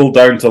gone a goal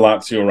down to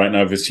Lazio right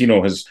now.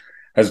 Vecino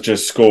has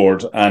just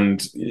scored,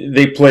 and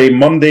they play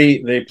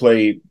Monday, they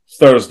play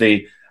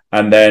Thursday,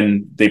 and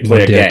then they play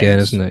Monday again,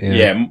 isn't it?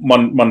 Yeah,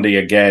 Monday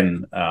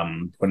again,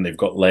 when they've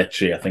got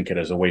Lecce, I think it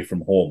is, away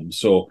from home.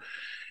 So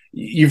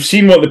you've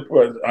seen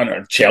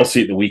what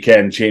Chelsea at the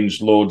weekend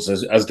changed loads,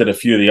 as did a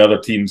few of the other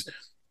teams.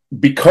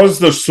 Because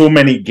there's so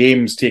many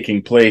games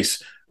taking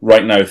place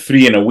right now,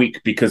 3 in a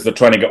week, because they're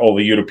trying to get all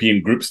the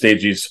European group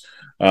stages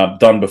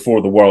done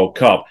before the World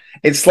Cup.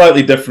 It's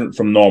slightly different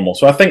from normal.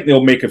 So I think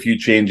they'll make a few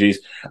changes.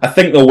 I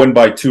think they'll win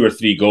by 2 or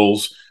 3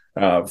 goals,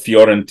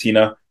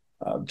 Fiorentina,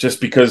 just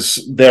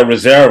because their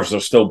reserves are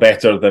still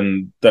better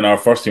than our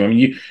first team. I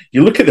mean,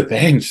 you look at the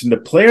bench and the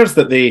players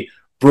that they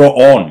brought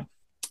on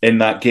in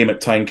that game at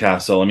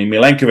Tynecastle. I mean,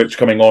 Milenkovic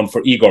coming on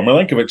for Igor.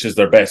 Milenkovic is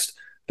their best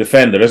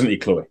defender, isn't he,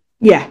 Chloe?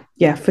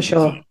 Yeah, for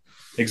sure.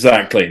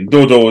 Exactly. And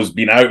Dodo has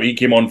been out. He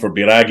came on for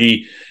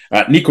Biraghi.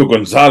 Nico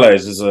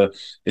Gonzalez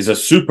is a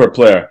super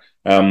player.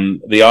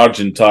 The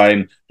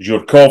Argentine,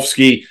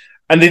 Jurkowski.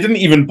 And they didn't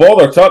even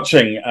bother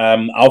touching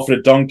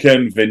Alfred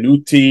Duncan,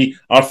 Venuti,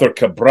 Arthur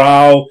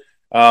Cabral,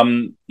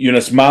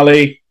 Yunus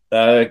Mali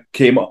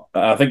came up.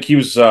 I think he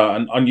was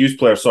an unused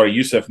player. Sorry,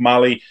 Youssef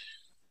Mali,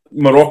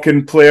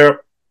 Moroccan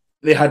player.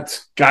 They had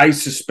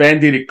guys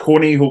suspended.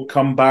 Ikone who'll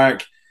come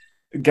back.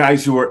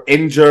 Guys who were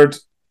injured.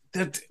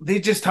 They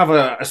just have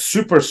a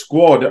super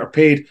squad that are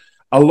paid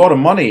a lot of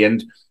money.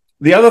 And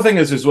the other thing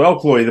is as well,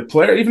 Chloe, the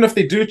player, even if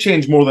they do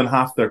change more than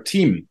half their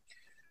team,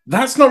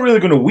 that's not really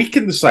going to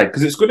weaken the side,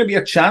 because it's going to be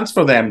a chance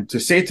for them to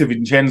say to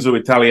Vincenzo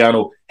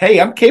Italiano, hey,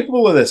 I'm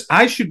capable of this.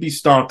 I should be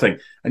starting.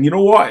 And you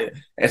know what?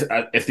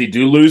 If they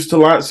do lose to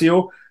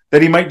Lazio,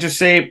 then he might just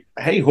say,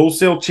 hey,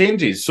 wholesale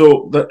changes.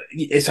 So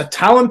it's a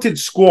talented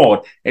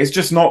squad. It's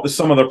just not the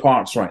sum of their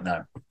parts right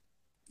now.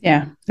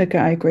 Yeah, okay,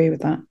 I agree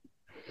with that.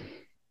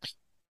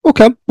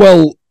 Okay,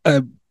 well,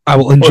 I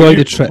will enjoy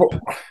the trip.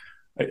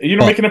 Are you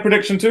not making a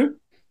prediction too?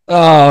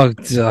 Oh, I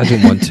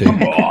don't want to.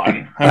 Come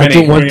on. I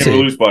don't want to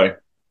lose by?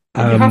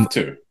 You have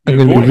to. I'm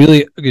going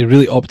to be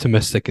really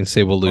optimistic and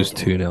say we'll lose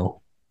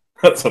 2-0.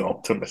 That's an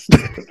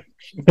optimistic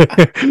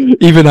prediction.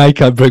 Even I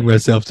can't bring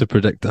myself to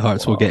predict the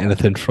Hearts will get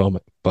anything from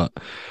it. But,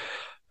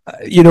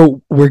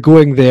 we're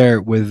going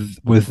there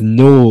with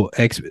no...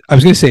 I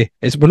was going to say,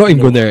 we're not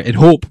even going there in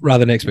hope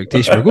rather than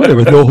expectation. We're going there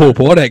with no hope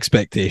or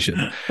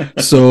expectation.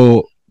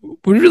 So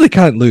we really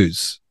can't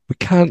lose. We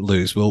can't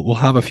lose. We'll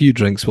have a few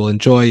drinks. We'll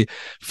enjoy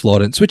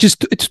Florence, which is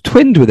it's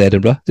twinned with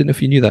Edinburgh. Didn't know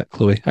if you knew that,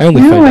 Chloe. I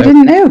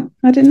didn't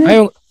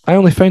know. I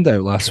only found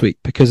out last week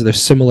because of their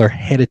similar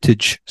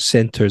heritage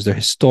centres, their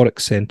historic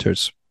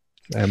centres.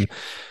 I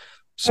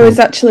was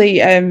actually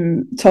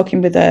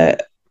talking with a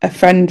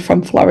friend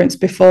from Florence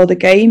before the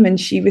game, and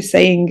she was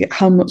saying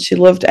how much she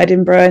loved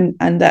Edinburgh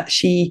and that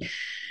she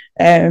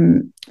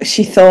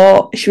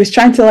thought she was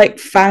trying to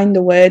find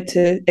the word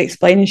to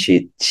explain, and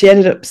she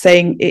ended up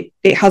saying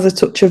it has a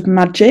touch of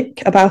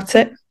magic about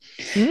it.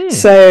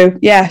 So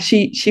yeah,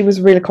 she was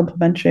really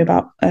complimentary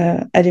about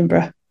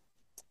Edinburgh.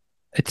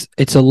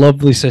 It's a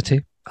lovely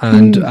city,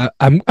 and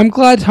I'm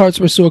glad Hearts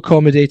were so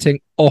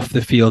accommodating off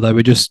the field. I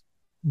would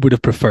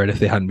have preferred if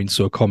they hadn't been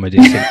so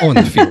accommodating on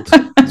the field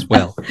as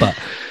well, but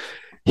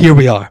here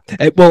we are.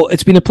 Well,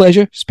 it's been a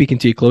pleasure speaking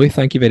to you, Chloe.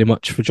 Thank you very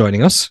much for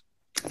joining us.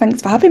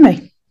 Thanks for having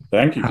me.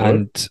 Thank you,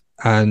 Chloe.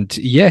 And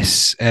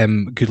yes,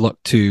 good luck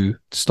to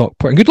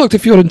Stockport and good luck to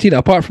Fiorentina,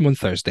 apart from on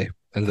Thursday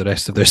and the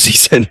rest of their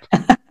season.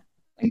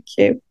 Thank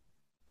you.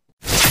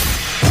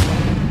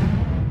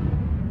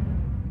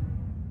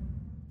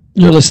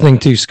 You're listening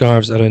to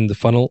Scarves Around the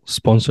Funnel,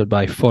 sponsored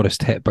by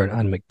Forrest Hepburn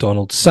and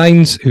McDonald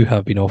Signs, who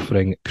have been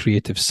offering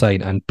creative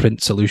sign and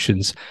print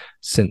solutions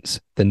since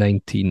the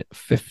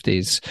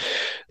 1950s.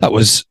 That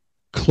was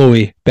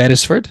Chloe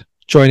Beresford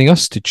joining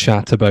us to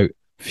chat about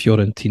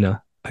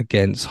Fiorentina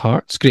against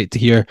Hearts. Great to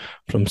hear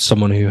from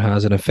someone who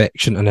has an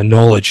affection and a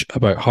knowledge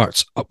about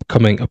Hearts'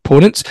 upcoming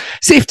opponents.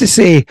 Safe to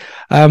say,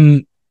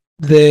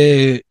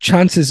 the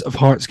chances of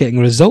Hearts getting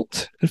a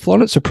result in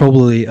Florence are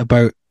probably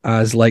about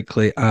as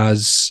likely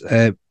as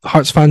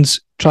Hearts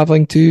fans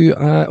travelling to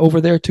over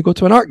there to go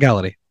to an art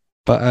gallery.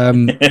 But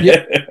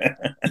yeah,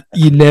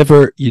 you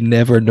never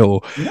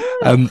know.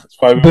 That's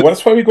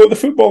why we go to the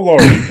football,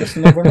 Laurie. You just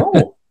never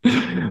know.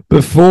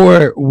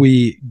 Before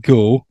we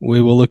go,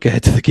 we will look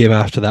ahead to the game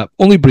after that,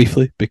 only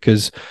briefly,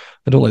 because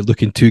I don't like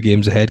looking 2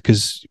 games ahead,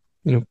 because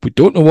we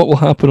don't know what will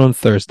happen on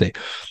Thursday.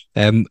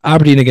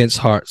 Aberdeen against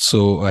Hearts,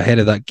 so ahead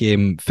of that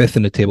game, 5th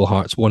in the table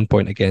Hearts, 1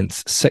 point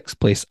against 6th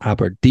place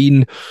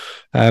Aberdeen.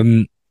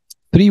 3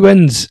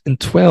 wins in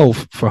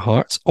 12 for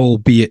Hearts,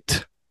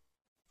 albeit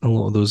a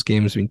lot of those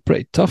games have been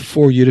pretty tough.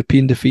 4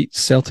 European defeats,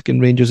 Celtic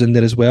and Rangers in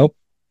there as well.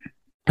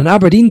 An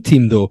Aberdeen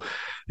team, though,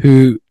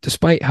 who,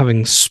 despite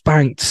having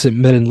spanked St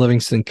Mirren,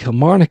 Livingston and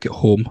Kilmarnock at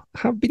home,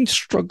 have been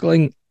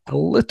struggling a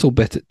little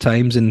bit at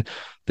times, and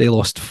they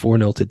lost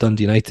 4-0 to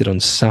Dundee United on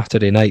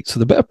Saturday night. So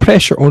the bit of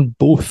pressure on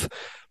both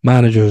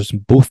managers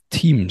and both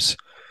teams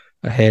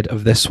ahead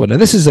of this one.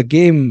 And this is a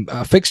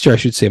fixture, I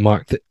should say,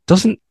 Mark, that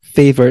doesn't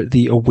favour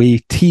the away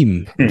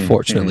team,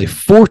 unfortunately.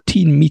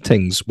 14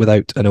 meetings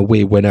without an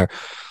away winner.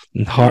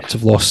 And Hearts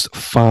have lost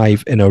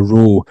 5 in a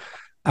row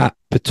at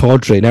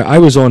Pittodrie. Now, I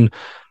was on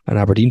an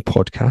Aberdeen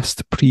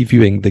podcast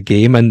previewing the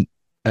game, and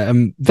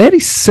very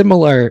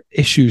similar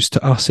issues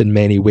to us in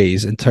many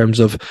ways in terms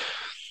of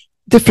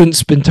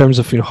difference in terms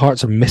of,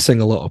 Hearts are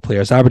missing a lot of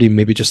players. Aberdeen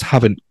maybe just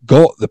haven't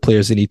got the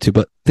players they need to,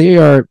 but they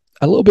are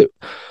a little bit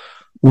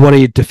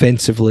worried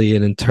defensively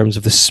and in terms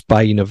of the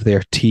spine of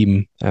their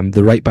team.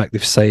 The right back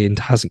they've signed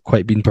hasn't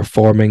quite been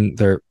performing.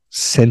 Their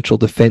central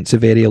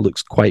defensive area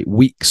looks quite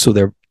weak, so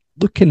they're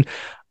looking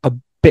a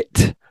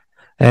bit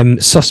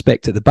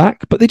suspect at the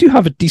back, but they do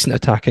have a decent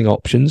attacking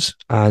options,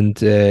 and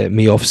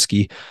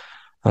Miovski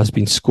has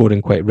been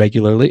scoring quite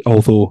regularly,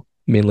 although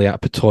mainly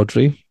at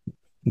Pittodrie.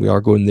 We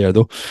are going there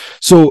though.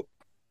 So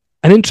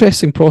an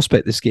interesting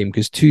prospect this game,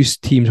 because two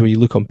teams when you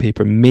look on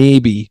paper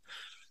maybe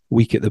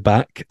weak at the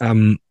back.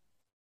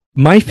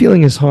 My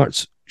feeling is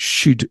Hearts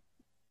should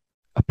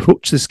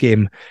approach this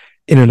game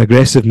in an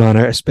aggressive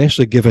manner,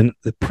 especially given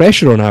the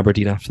pressure on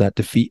Aberdeen after that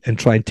defeat, and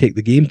try and take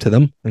the game to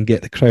them and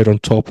get the crowd on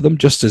top of them,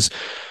 just as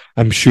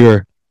I'm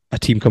sure a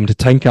team coming to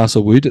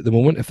Tynecastle would at the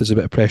moment if there's a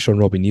bit of pressure on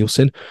Robbie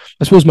Neilson.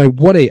 I suppose my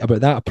worry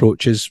about that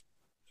approach is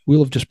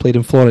we'll have just played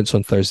in Florence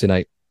on Thursday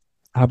night.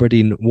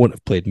 Aberdeen won't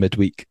have played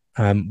midweek.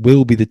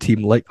 Will be the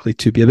team likely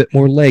to be a bit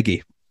more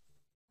leggy.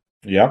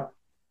 Yeah.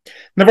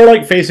 Never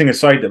like facing a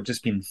side that have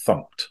just been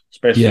thumped,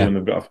 especially when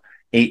they've got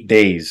 8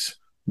 days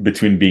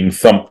between being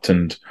thumped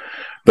and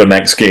the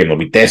next game. They'll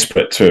be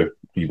desperate to,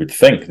 you would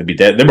think. They'd be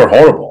dead. They were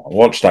horrible. I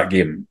watched that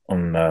game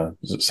on,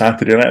 was it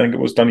Saturday night? I think it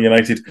was, Dundee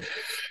United,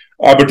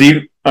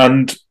 Aberdeen,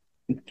 and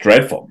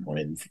dreadful. I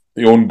mean,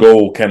 the own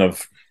goal kind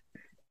of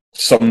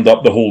summed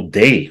up the whole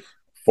day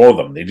for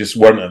them. They just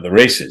weren't at the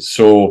races.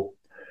 So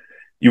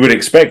you would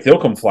expect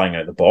they'll come flying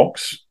out the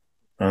box.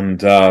 And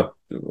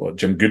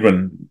Jim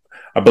Goodwin,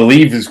 I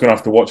believe, is going to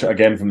have to watch it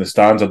again from the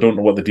stands. I don't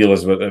know what the deal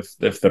is with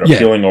if they're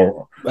appealing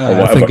or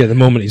whatever. I think at the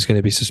moment he's going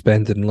to be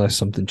suspended unless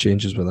something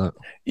changes with that.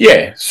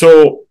 Yeah,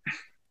 so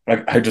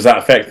how does that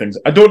affect things?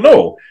 I don't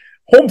know.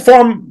 Home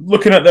form,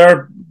 looking at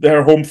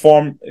their home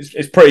form,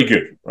 is pretty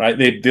good, right?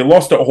 They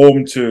lost at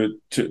home to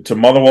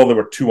Motherwell. They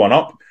were 2-1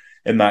 up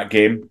in that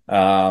game.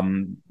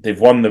 They've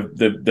won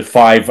the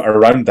 5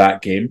 around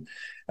that game,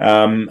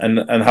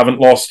 and haven't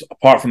lost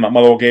apart from that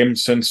Motherwell game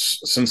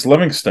since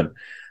Livingston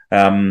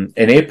in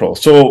April.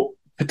 So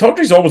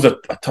Pittodrie's always a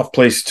tough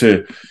place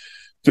to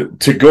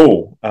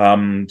go.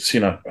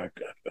 Seen a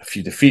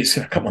few defeats,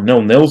 seen a couple of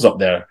 0-0s up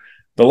there.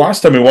 The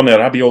last time we won there,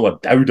 Abiola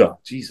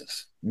Dowda,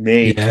 Jesus,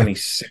 May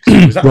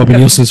 26th. Robbie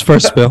Neilson's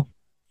first spell.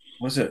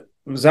 Was it?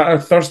 Was that a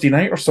Thursday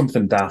night or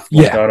something daft?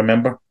 Yeah, I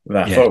remember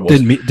that. Yeah, I thought it was.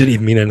 Didn't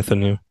even mean anything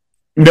new.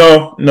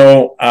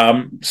 No.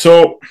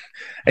 So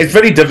it's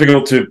very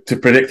difficult to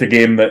predict a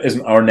game that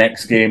isn't our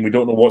next game. We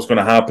don't know what's going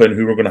to happen,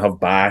 who we're going to have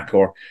back,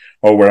 or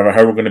wherever,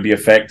 how we're going to be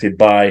affected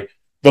by.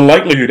 The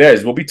likelihood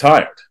is we'll be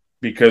tired,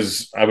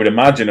 because I would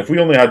imagine if we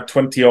only had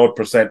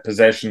 20-odd%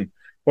 possession,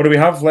 what do we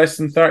have? Less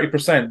than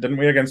 30%, didn't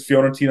we, against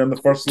Fiorentina in the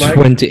first leg?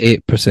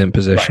 28%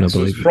 possession, right, I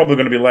believe. So it's probably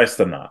going to be less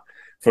than that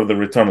for the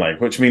return leg,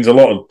 which means a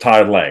lot of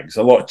tired legs,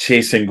 a lot of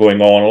chasing going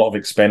on, a lot of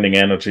expending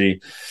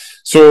energy.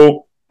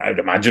 So I would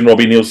imagine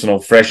Robbie Neilson will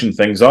freshen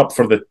things up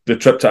for the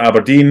trip to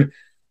Aberdeen.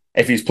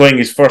 If he's playing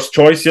his first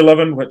choice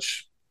 11,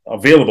 which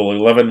available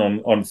 11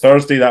 on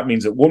Thursday, that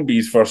means it won't be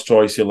his first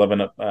choice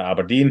 11 at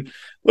Aberdeen.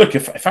 Look,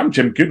 if I'm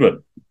Jim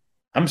Goodwin,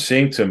 I'm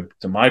saying to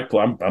my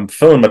I'm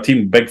filling my team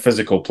with big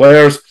physical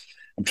players.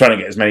 I'm trying to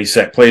get as many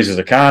set plays as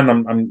I can.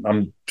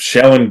 I'm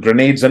shelling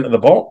grenades into the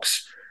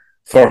box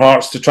for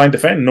Hearts to try and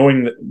defend,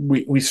 knowing that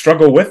we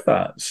struggle with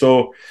that.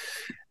 So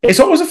it's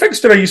always a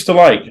fixture I used to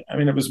like. I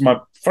mean, it was my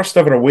first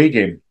ever away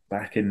game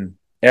back in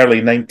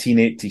early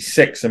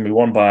 1986, and we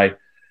won by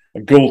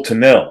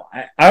 1-0.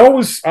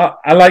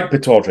 I like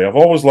Pittodrie. I've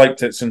always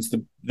liked it since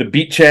the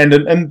beach end,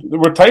 and there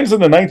were times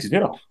in the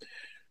 90s,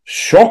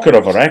 shocker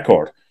of a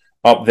record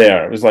up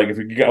there. It was like if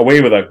we could get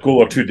away with a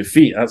goal or two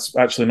defeat, that's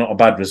actually not a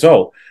bad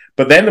result.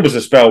 But then there was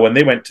a spell when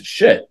they went to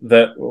shit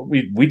that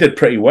we did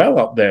pretty well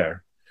up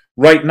there.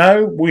 Right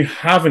now, we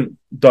haven't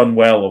done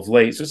well of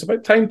late, so it's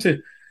about time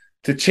to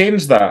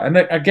change that. And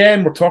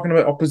again, we're talking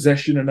about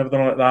opposition and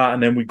everything like that,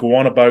 and then we go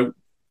on about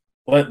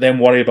let them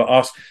worry about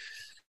us.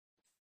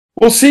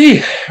 We'll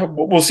see.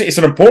 It's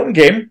an important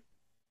game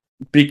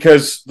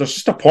because there's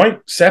just a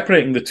point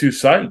separating the two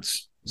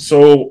sides.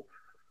 So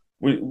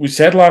we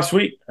said last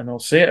week, and I'll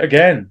say it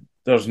again,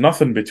 there's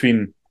nothing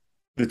between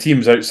the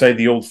teams outside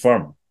the Old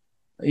Firm.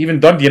 Even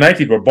Dundee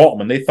United were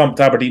bottom, and they thumped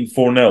Aberdeen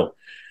 4-0.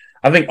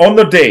 I think on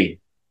their day,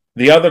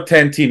 the other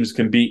 10 teams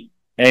can beat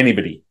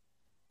anybody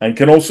and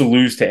can also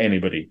lose to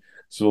anybody.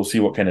 So we'll see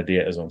what kind of day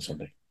it is on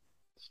Sunday.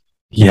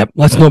 Yep,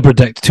 let's not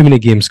predict. Too many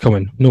games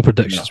coming. No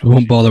predictions. No. We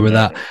won't bother with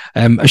that.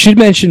 I should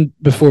mention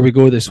before we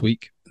go this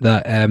week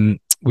that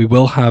we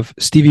will have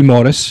Stevie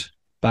Morris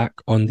back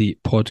on the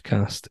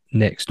podcast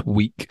next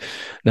week.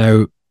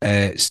 Now,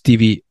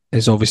 Stevie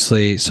is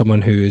obviously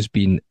someone who has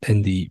been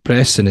in the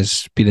press and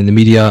has been in the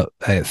media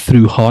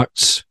through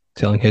Hearts,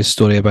 telling his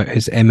story about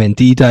his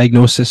MND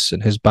diagnosis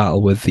and his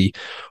battle with the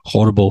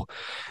horrible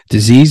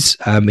disease.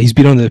 He's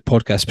been on the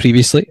podcast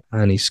previously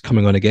and he's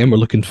coming on again. We're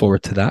looking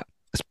forward to that.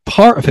 As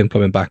part of him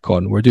coming back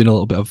on, we're doing a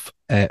little bit of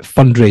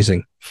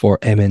fundraising for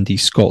MND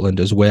Scotland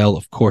as well.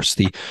 Of course,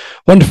 the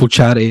wonderful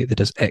charity that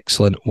does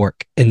excellent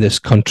work in this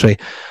country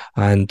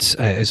and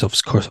is of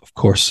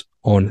course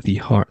on the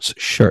Hearts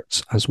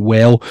shirts as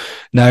well.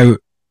 Now,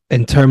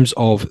 in terms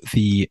of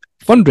the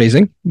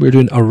fundraising, we're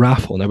doing a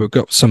raffle. Now, we've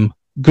got some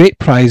great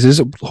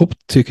prizes. Hope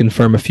to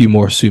confirm a few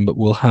more soon, but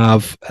we'll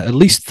have at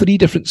least 3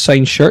 different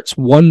signed shirts.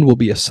 One will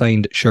be a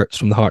signed shirts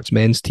from the Hearts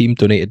men's team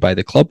donated by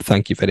the club.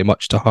 Thank you very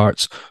much to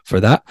Hearts for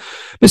that.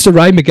 Mr.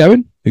 Ryan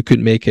McGowan, who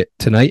couldn't make it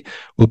tonight,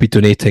 will be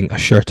donating a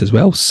shirt as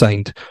well,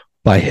 signed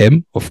by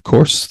him, of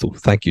course. So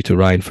thank you to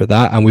Ryan for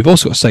that. And we've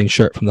also got a signed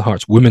shirt from the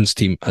Hearts women's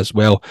team as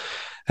well.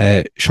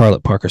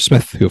 Charlotte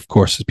Parker-Smith, who of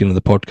course has been on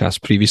the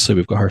podcast previously.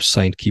 We've got her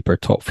signed keeper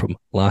top from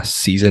last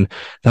season.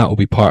 That will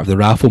be part of the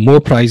raffle.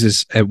 More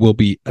prizes will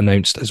be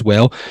announced as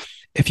well.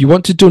 If you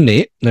want to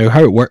donate, now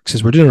how it works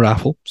is we're doing a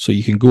raffle, so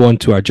you can go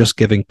onto our Just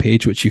Giving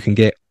page, which you can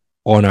get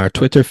on our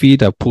Twitter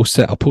feed. I'll post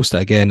it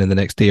again in the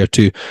next day or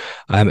two.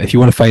 If you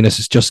want to find us,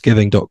 it's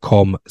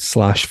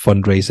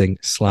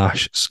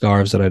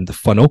justgiving.com/fundraising/scarves around the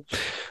funnel.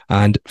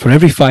 And for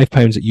every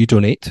 £5 that you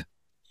donate,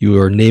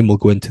 your name will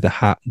go into the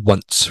hat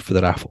once for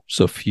the raffle.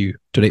 So if you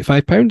donate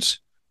 £5,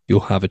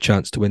 you'll have a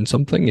chance to win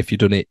something. If you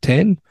donate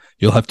 10,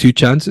 you'll have 2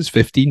 chances,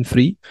 15,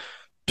 3,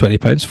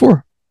 £20,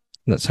 4.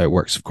 And that's how it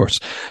works, of course.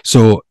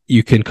 So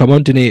you can come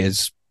on, donate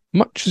as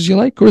much as you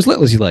like or as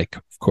little as you like,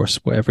 of course,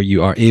 whatever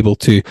you are able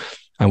to.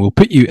 And we'll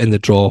put you in the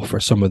draw for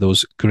some of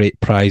those great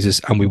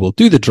prizes. And we will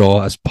do the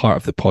draw as part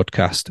of the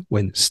podcast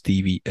when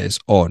Stevie is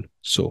on.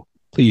 So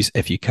please,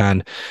 if you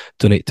can,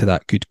 donate to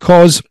that good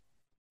cause.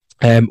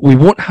 We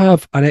won't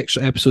have an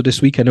extra episode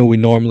this week. I know we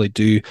normally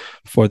do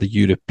for the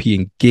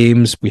European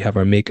Games. We have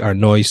our Make Our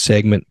Noise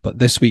segment, but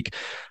this week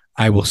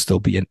I will still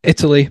be in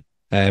Italy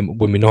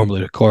when we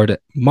normally record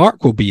it.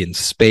 Mark will be in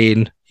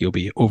Spain. He'll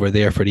be over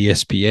there for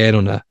ESPN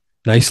on a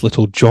nice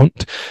little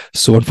jaunt.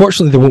 So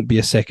unfortunately, there won't be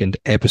a second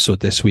episode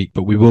this week,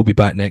 but we will be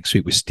back next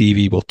week with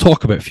Stevie. We'll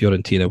talk about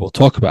Fiorentina. We'll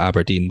talk about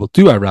Aberdeen. We'll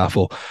do our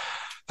raffle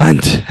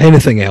and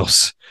anything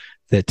else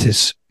that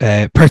is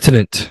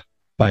pertinent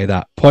by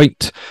that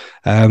point.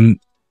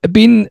 It's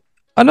been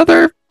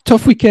another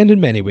tough weekend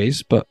in many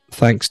ways, but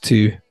thanks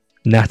to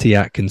Natty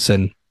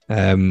Atkinson,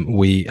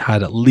 we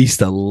had at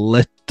least a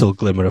little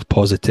glimmer of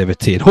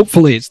positivity, and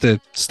hopefully it's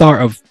the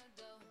start of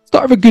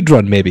a good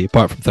run, maybe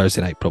apart from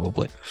Thursday night,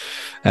 probably.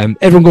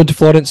 Everyone going to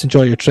Florence,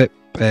 enjoy your trip.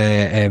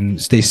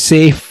 Stay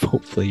safe.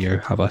 Hopefully you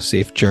have a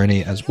safe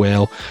journey as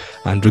well,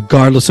 and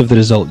regardless of the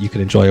result, you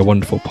can enjoy a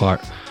wonderful part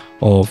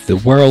of the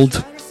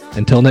world.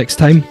 Until next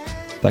time,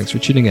 thanks for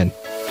tuning in.